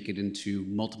effort to make it into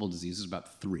multiple diseases,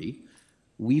 about 3.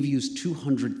 We've used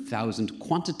 200,000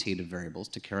 quantitative variables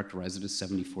to characterize it as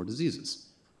 74 diseases.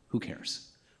 Who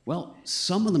cares? Well,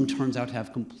 some of them turns out to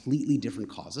have completely different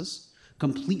causes,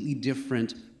 completely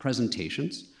different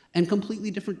presentations, and completely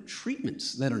different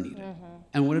treatments that are needed. Mm-hmm.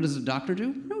 And what does a doctor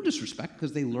do? No disrespect,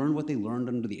 because they learned what they learned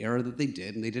under the era that they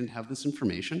did, and they didn't have this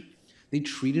information. They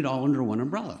treat it all under one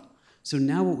umbrella. So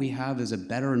now what we have is a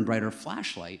better and brighter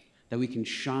flashlight that we can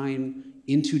shine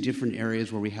into different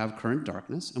areas where we have current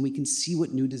darkness, and we can see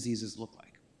what new diseases look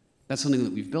like. That's something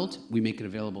that we've built. We make it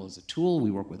available as a tool.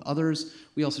 We work with others.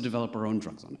 We also develop our own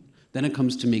drugs on it. Then it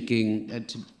comes to making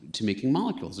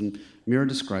molecules. And Mira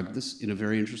described this in a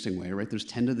very interesting way, right? There's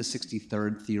 10 to the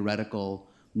 63rd theoretical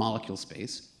molecule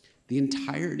space. The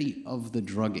entirety of the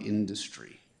drug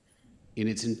industry, in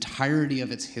its entirety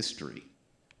of its history,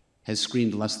 has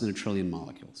screened less than 1 trillion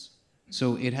molecules.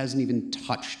 So it hasn't even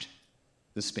touched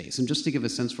the space. And just to give a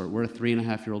sense for it, we're a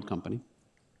 3.5-year-old company.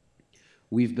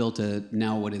 We've built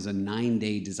now what is a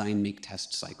 9-day design, make,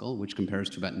 test cycle, which compares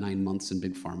to about 9 months in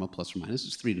big pharma, plus or minus.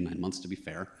 It's 3 to 9 months to be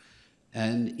fair.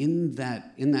 And in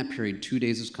that period, 2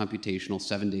 days is computational,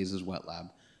 7 days is wet lab.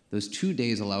 Those 2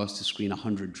 days allow us to screen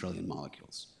 100 trillion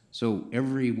molecules. So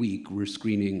every week, we're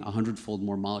screening 100-fold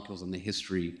more molecules in the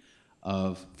history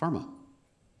of pharma.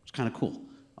 It's kind of cool.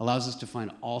 Allows us to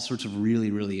find all sorts of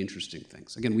really, really interesting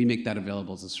things. Again, we make that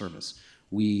available as a service.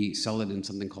 We sell it in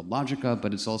something called Logica,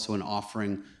 but it's also an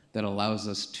offering that allows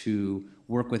us to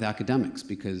work with academics,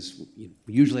 because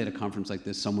usually at a conference like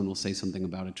this, someone will say something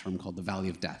about a term called the Valley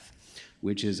of Death,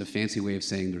 which is a fancy way of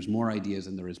saying there's more ideas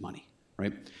than there is money,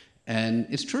 right? And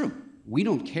it's true. We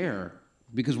don't care,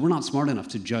 because we're not smart enough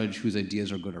to judge whose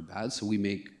ideas are good or bad, so we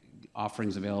make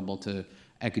offerings available to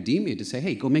academia to say,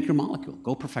 hey, go make your molecule,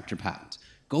 go perfect your patent,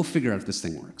 go figure out if this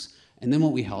thing works. And then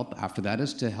what we help after that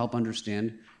is to help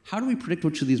understand, how do we predict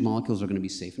which of these molecules are going to be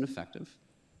safe and effective,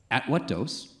 at what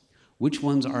dose, which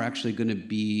ones are actually going to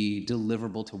be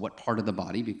deliverable to what part of the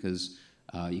body, because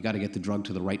you got to get the drug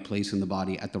to the right place in the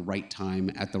body at the right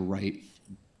time, at the right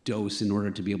dose in order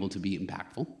to be able to be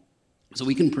impactful. So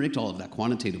we can predict all of that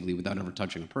quantitatively without ever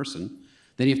touching a person.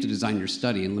 Then you have to design your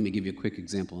study, and let me give you a quick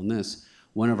example on this.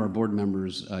 One of our board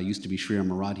members used to be Sriram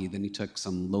Marathi, then he took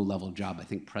some low-level job, I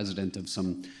think president of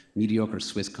some mediocre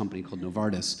Swiss company called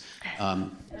Novartis.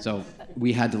 So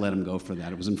we had to let him go for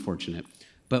that. It was unfortunate.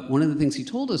 But one of the things he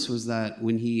told us was that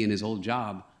when he, in his old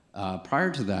job, prior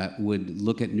to that, would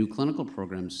look at new clinical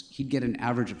programs, he'd get an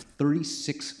average of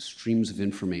 36 streams of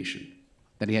information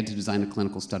that he had to design a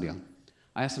clinical study on.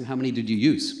 I asked him, how many did you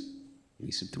use? And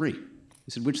he said, 3. I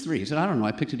said, which 3? He said, I don't know,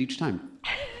 I picked it each time.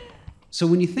 So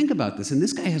when you think about this, and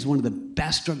this guy has one of the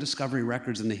best drug discovery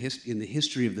records in the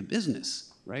history of the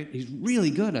business, right? He's really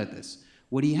good at this.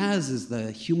 What he has is the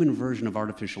human version of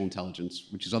artificial intelligence,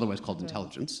 which is otherwise called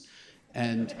intelligence.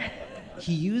 And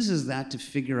he uses that to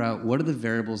figure out what are the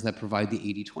variables that provide the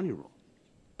 80-20 rule.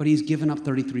 But he's given up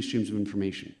 33 streams of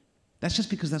information. That's just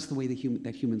because that's the way that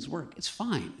humans work. It's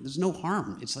fine. There's no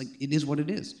harm. It's like, it is what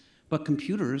it is. But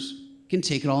computers can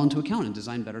take it all into account and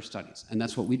design better studies. And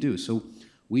that's what we do. So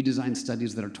we design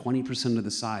studies that are 20% of the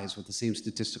size with the same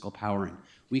statistical powering.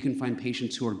 We can find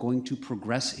patients who are going to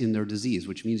progress in their disease,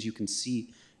 which means you can see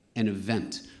an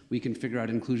event. We can figure out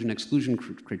inclusion-exclusion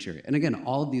criteria. And again,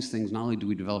 all of these things, not only do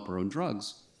we develop our own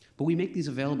drugs, but we make these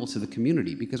available to the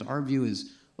community, because our view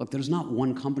is, look, there's not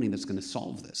one company that's going to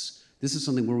solve this. This is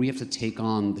something where we have to take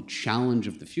on the challenge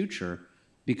of the future,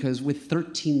 because with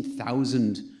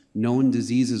 13,000 known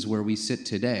diseases where we sit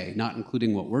today, not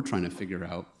including what we're trying to figure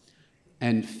out,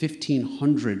 and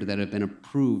 1,500 that have been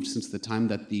approved since the time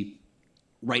that the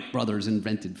Wright brothers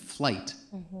invented flight,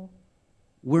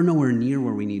 we're nowhere near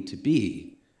where we need to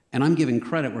be. And I'm giving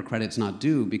credit where credit's not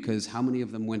due, because how many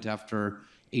of them went after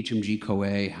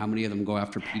HMG-CoA? How many of them go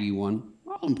after PD-1?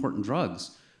 They're all important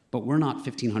drugs, but we're not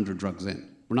 1,500 drugs in.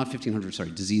 We're not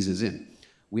 1,500, diseases in.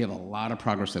 We have a lot of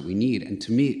progress that we need. And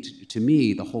to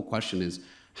me, the whole question is,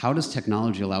 how does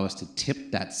technology allow us to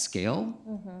tip that scale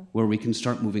where we can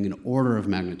start moving in order of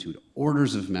magnitude,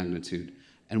 orders of magnitude?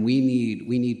 And we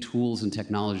need tools and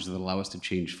technologies that allow us to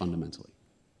change fundamentally.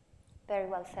 Very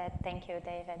well said. Thank you,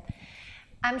 David.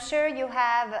 I'm sure you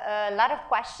have a lot of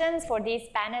questions for these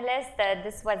panelists.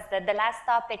 This was the last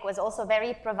topic was also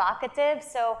very provocative.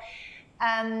 So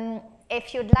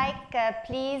if you'd like,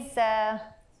 please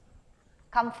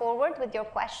come forward with your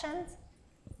questions.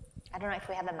 I don't know if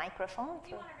we have a microphone.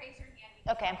 If you want to raise your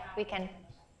hand. Okay, we can.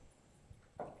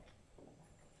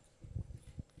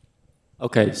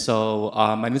 Okay, so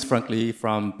my name is Frank Lee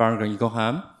from Barnard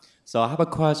Eagleham. So I have a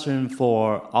question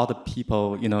for all the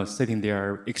people, sitting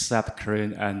there, except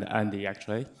Carine and Andy,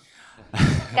 actually.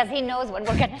 Because he knows what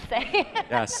we're going to say.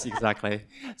 Yes, exactly.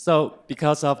 So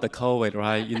because of the COVID,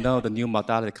 right, the new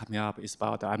modality coming up is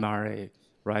about the mRNA,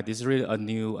 right? This is really a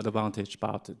new advantage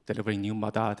about delivering new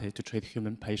modality to treat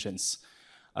human patients.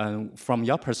 From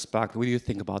your perspective, what do you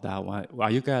think about that one?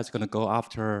 Are you guys going to go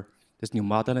after this new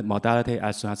modality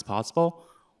as soon as possible?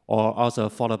 Or also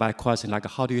followed by a question like,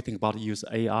 how do you think about use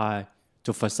AI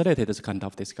to facilitate this kind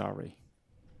of discovery?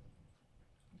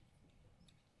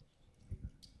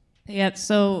 Yeah,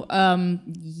 so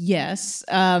yes.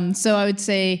 So I would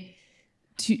say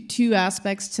two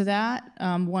aspects to that.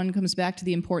 One comes back to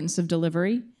the importance of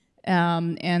delivery.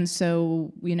 And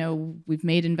so, we've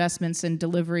made investments in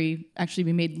delivery. Actually,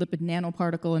 we made lipid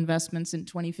nanoparticle investments in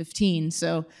 2015.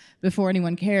 So before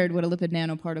anyone cared what a lipid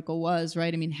nanoparticle was,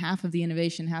 right? I mean, half of the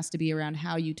innovation has to be around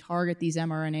how you target these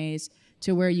mRNAs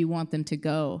to where you want them to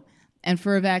go. And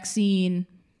for a vaccine,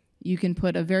 you can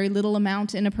put a very little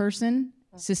amount in a person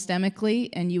systemically,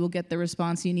 and you will get the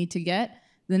response you need to get.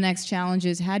 The next challenge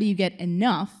is, how do you get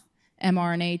enough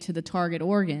mRNA to the target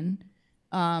organ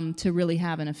to really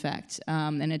have an effect?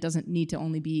 And it doesn't need to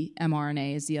only be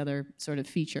mRNA is the other sort of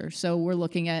feature. So we're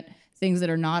looking at things that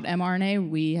are not mRNA.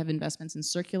 We have investments in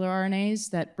circular RNAs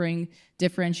that bring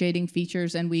differentiating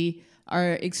features, and we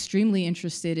are extremely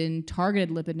interested in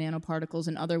targeted lipid nanoparticles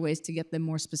and other ways to get them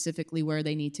more specifically where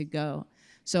they need to go.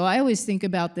 So I always think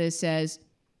about this as,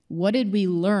 what did we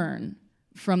learn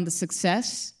from the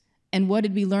success, and what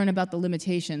did we learn about the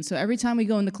limitations? So every time we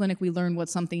go in the clinic, we learn what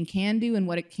something can do and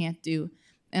what it can't do.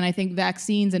 And I think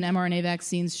vaccines and mRNA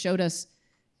vaccines showed us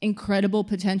incredible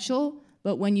potential,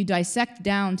 but when you dissect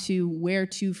down to where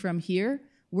to from here,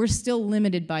 we're still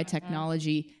limited by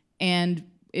technology. And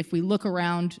if we look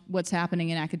around what's happening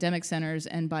in academic centers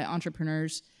and by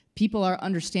entrepreneurs, people are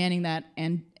understanding that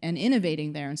and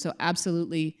innovating there. And so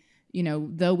absolutely, you know,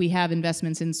 though we have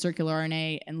investments in circular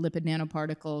RNA and lipid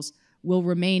nanoparticles, we'll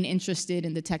remain interested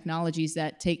in the technologies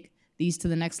that take these to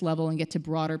the next level and get to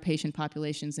broader patient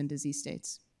populations and disease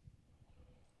states.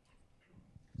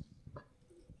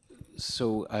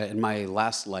 So in my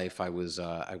last life, I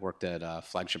worked at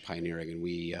Flagship Pioneering, and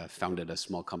we founded a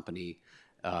small company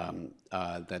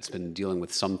that's been dealing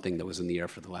with something that was in the air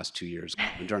for the last 2 years,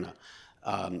 Moderna.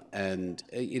 And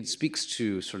it speaks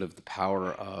to sort of the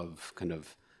power of kind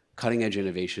of cutting edge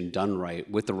innovation done right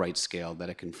with the right scale, that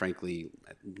it can frankly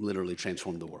literally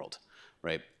transform the world,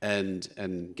 right? And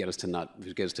get us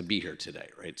to be here today,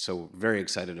 right? So very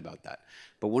excited about that.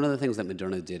 But one of the things that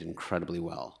Moderna did incredibly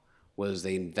well was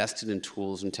they invested in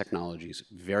tools and technologies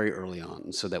very early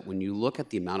on, so that when you look at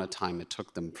the amount of time it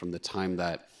took them from the time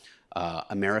that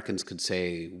Americans could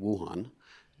say Wuhan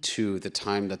to the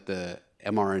time that the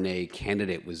mRNA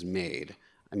candidate was made,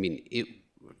 I mean,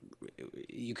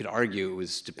 you could argue it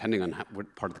was, depending on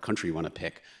what part of the country you want to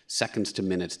pick, seconds to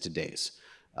minutes to days.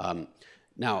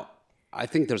 Now, I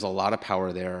think there's a lot of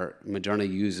power there. Moderna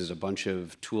uses a bunch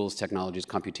of tools, technologies,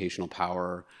 computational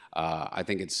power. I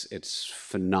think it's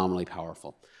phenomenally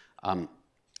powerful.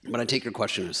 But I take your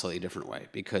question in a slightly different way,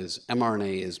 because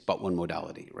mRNA is but one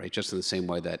modality, right? Just in the same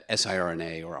way that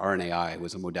siRNA or RNAi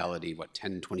was a modality,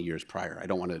 10, 20 years prior. I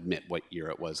don't want to admit what year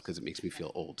it was because it makes me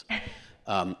feel old.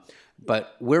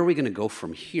 But where are we going to go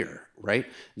from here, right?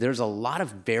 There's a lot of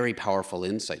very powerful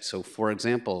insights. So for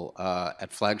example,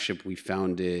 at Flagship, we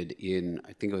founded in,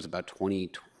 I think it was about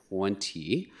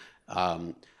 2020,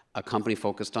 a company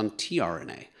focused on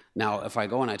tRNA. Now, if I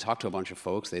go and I talk to a bunch of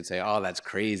folks, they'd say, oh, that's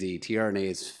crazy, tRNA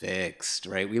is fixed,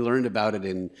 right? We learned about it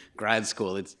in grad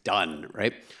school, it's done,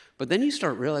 right? But then you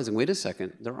start realizing, wait a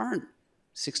second, there aren't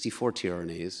 64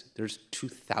 tRNAs, there's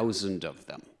 2,000 of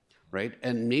them, right?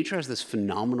 And nature has this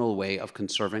phenomenal way of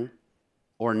conserving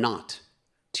or not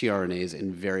tRNAs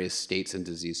in various states and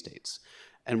disease states.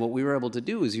 And what we were able to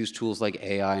do is use tools like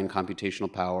AI and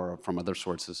computational power from other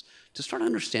sources to start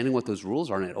understanding what those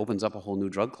rules are, and it opens up a whole new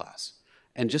drug class.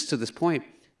 And just to this point,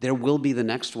 there will be the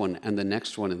next one and the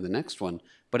next one and the next one,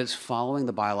 but it's following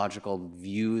the biological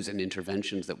views and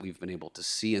interventions that we've been able to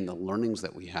see and the learnings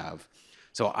that we have.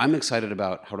 So I'm excited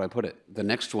about, how do I put it, the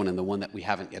next one and the one that we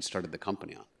haven't yet started the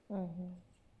company on.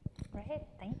 Mm-hmm. Great,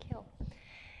 thank you.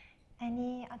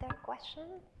 Any other question?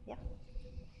 Yeah.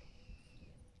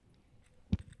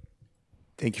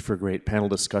 Thank you for a great panel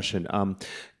discussion.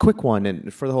 Quick one,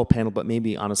 and for the whole panel, but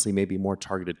maybe, honestly, maybe more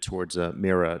targeted towards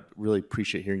Mira. Really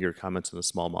appreciate hearing your comments on the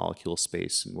small molecule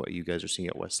space and what you guys are seeing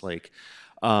at Westlake.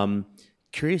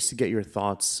 Curious to get your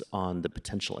thoughts on the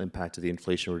potential impact of the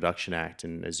Inflation Reduction Act,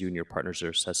 and as you and your partners are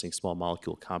assessing small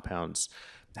molecule compounds,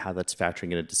 how that's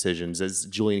factoring into decisions. As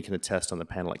Julien can attest on the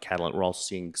panel at Catalent, we're all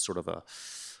seeing sort of a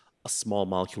small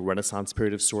molecule renaissance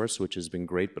period of sorts, which has been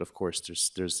great, but of course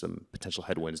there's some potential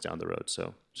headwinds down the road.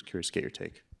 So just curious to get your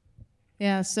take.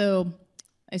 Yeah, so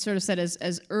I sort of said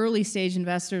as early stage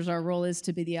investors, our role is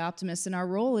to be the optimists, and our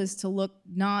role is to look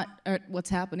not at what's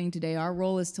happening today. Our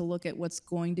role is to look at what's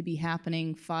going to be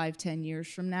happening 5-10 years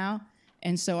from now.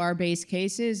 And so our base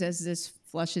case is, as this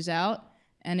flushes out,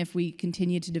 and if we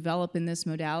continue to develop in this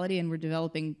modality and we're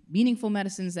developing meaningful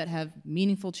medicines that have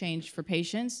meaningful change for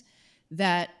patients,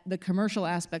 that the commercial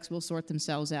aspects will sort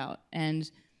themselves out.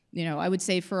 And, you know, I would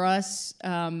say for us,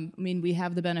 I mean, we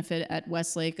have the benefit at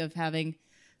Westlake of having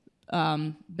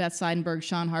Beth Seidenberg,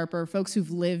 Sean Harper, folks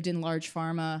who've lived in large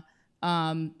pharma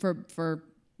for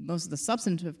most of the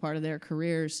substantive part of their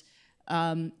careers.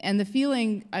 And the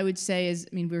feeling, I would say, is,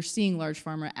 I mean, we're seeing large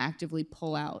pharma actively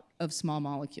pull out of small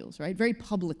molecules, right? Very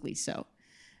publicly so.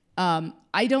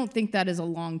 I don't think that is a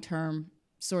long-term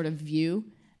sort of view.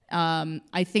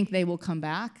 I think they will come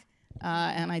back,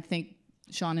 and I think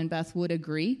Sean and Beth would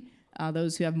agree,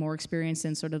 those who have more experience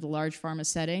in sort of the large pharma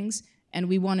settings, and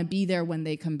we want to be there when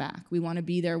they come back. We want to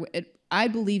be there. I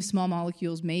believe small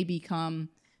molecules may become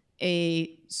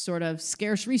a sort of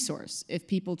scarce resource if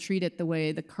people treat it the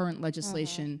way the current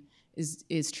legislation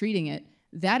is treating it.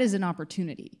 that is an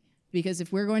opportunity. Because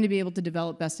if we're going to be able to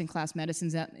develop best-in-class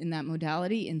medicines in that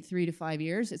modality in 3 to 5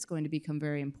 years, it's going to become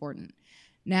very important.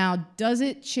 Now, does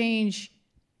it change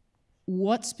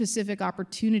what specific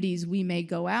opportunities we may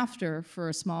go after for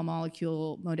a small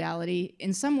molecule modality?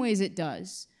 In some ways it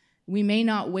does. We may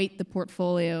not weight the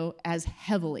portfolio as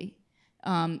heavily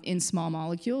in small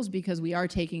molecules because we are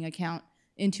taking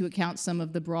into account some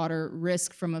of the broader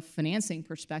risk from a financing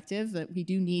perspective, that we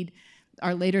do need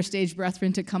our later stage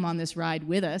brethren to come on this ride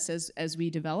with us as we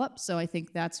develop. So I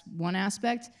think that's one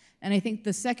aspect. And I think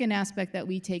the second aspect that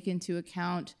we take into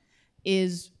account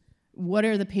is what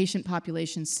are the patient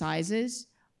population sizes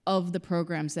of the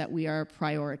programs that we are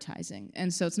prioritizing.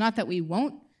 And so it's not that we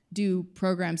won't do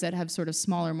programs that have sort of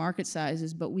smaller market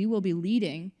sizes, but we will be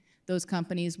leading those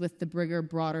companies with the bigger,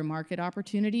 broader market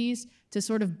opportunities to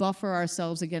sort of buffer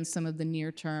ourselves against some of the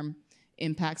near-term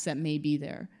impacts that may be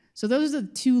there. So those are the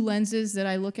two lenses that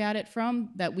I look at it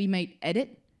from, that we might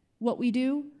edit what we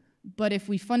do, but if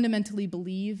we fundamentally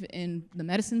believe in the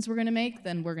medicines we're going to make,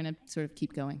 then we're going to sort of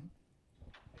keep going.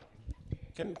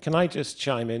 Can I just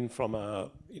chime in from a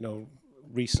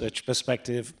research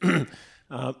perspective?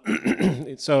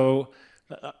 So,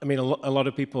 I mean, a lot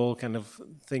of people kind of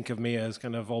think of me as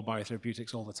kind of all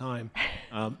biotherapeutics all the time,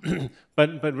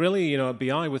 but really, at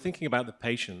BI, we're thinking about the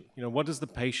patient. What does the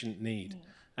patient need?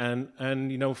 And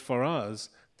for us,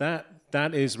 that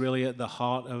is really at the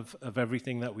heart of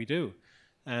everything that we do.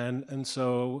 And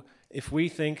so if we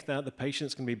think that the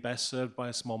patient's going to be best served by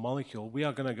a small molecule, we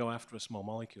are going to go after a small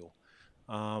molecule.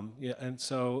 And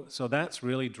so that's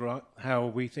really how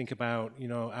we think about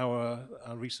our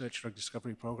research drug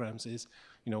discovery programs is,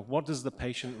 what does the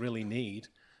patient really need?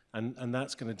 And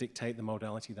that's going to dictate the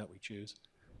modality that we choose.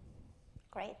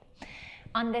 Great.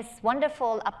 On this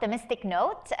wonderful, optimistic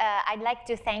note, I'd like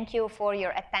to thank you for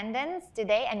your attendance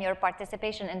today and your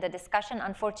participation in the discussion.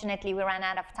 Unfortunately, we ran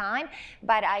out of time,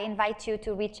 but I invite you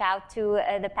to reach out to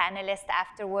the panelists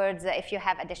afterwards if you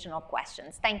have additional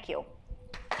questions. Thank you.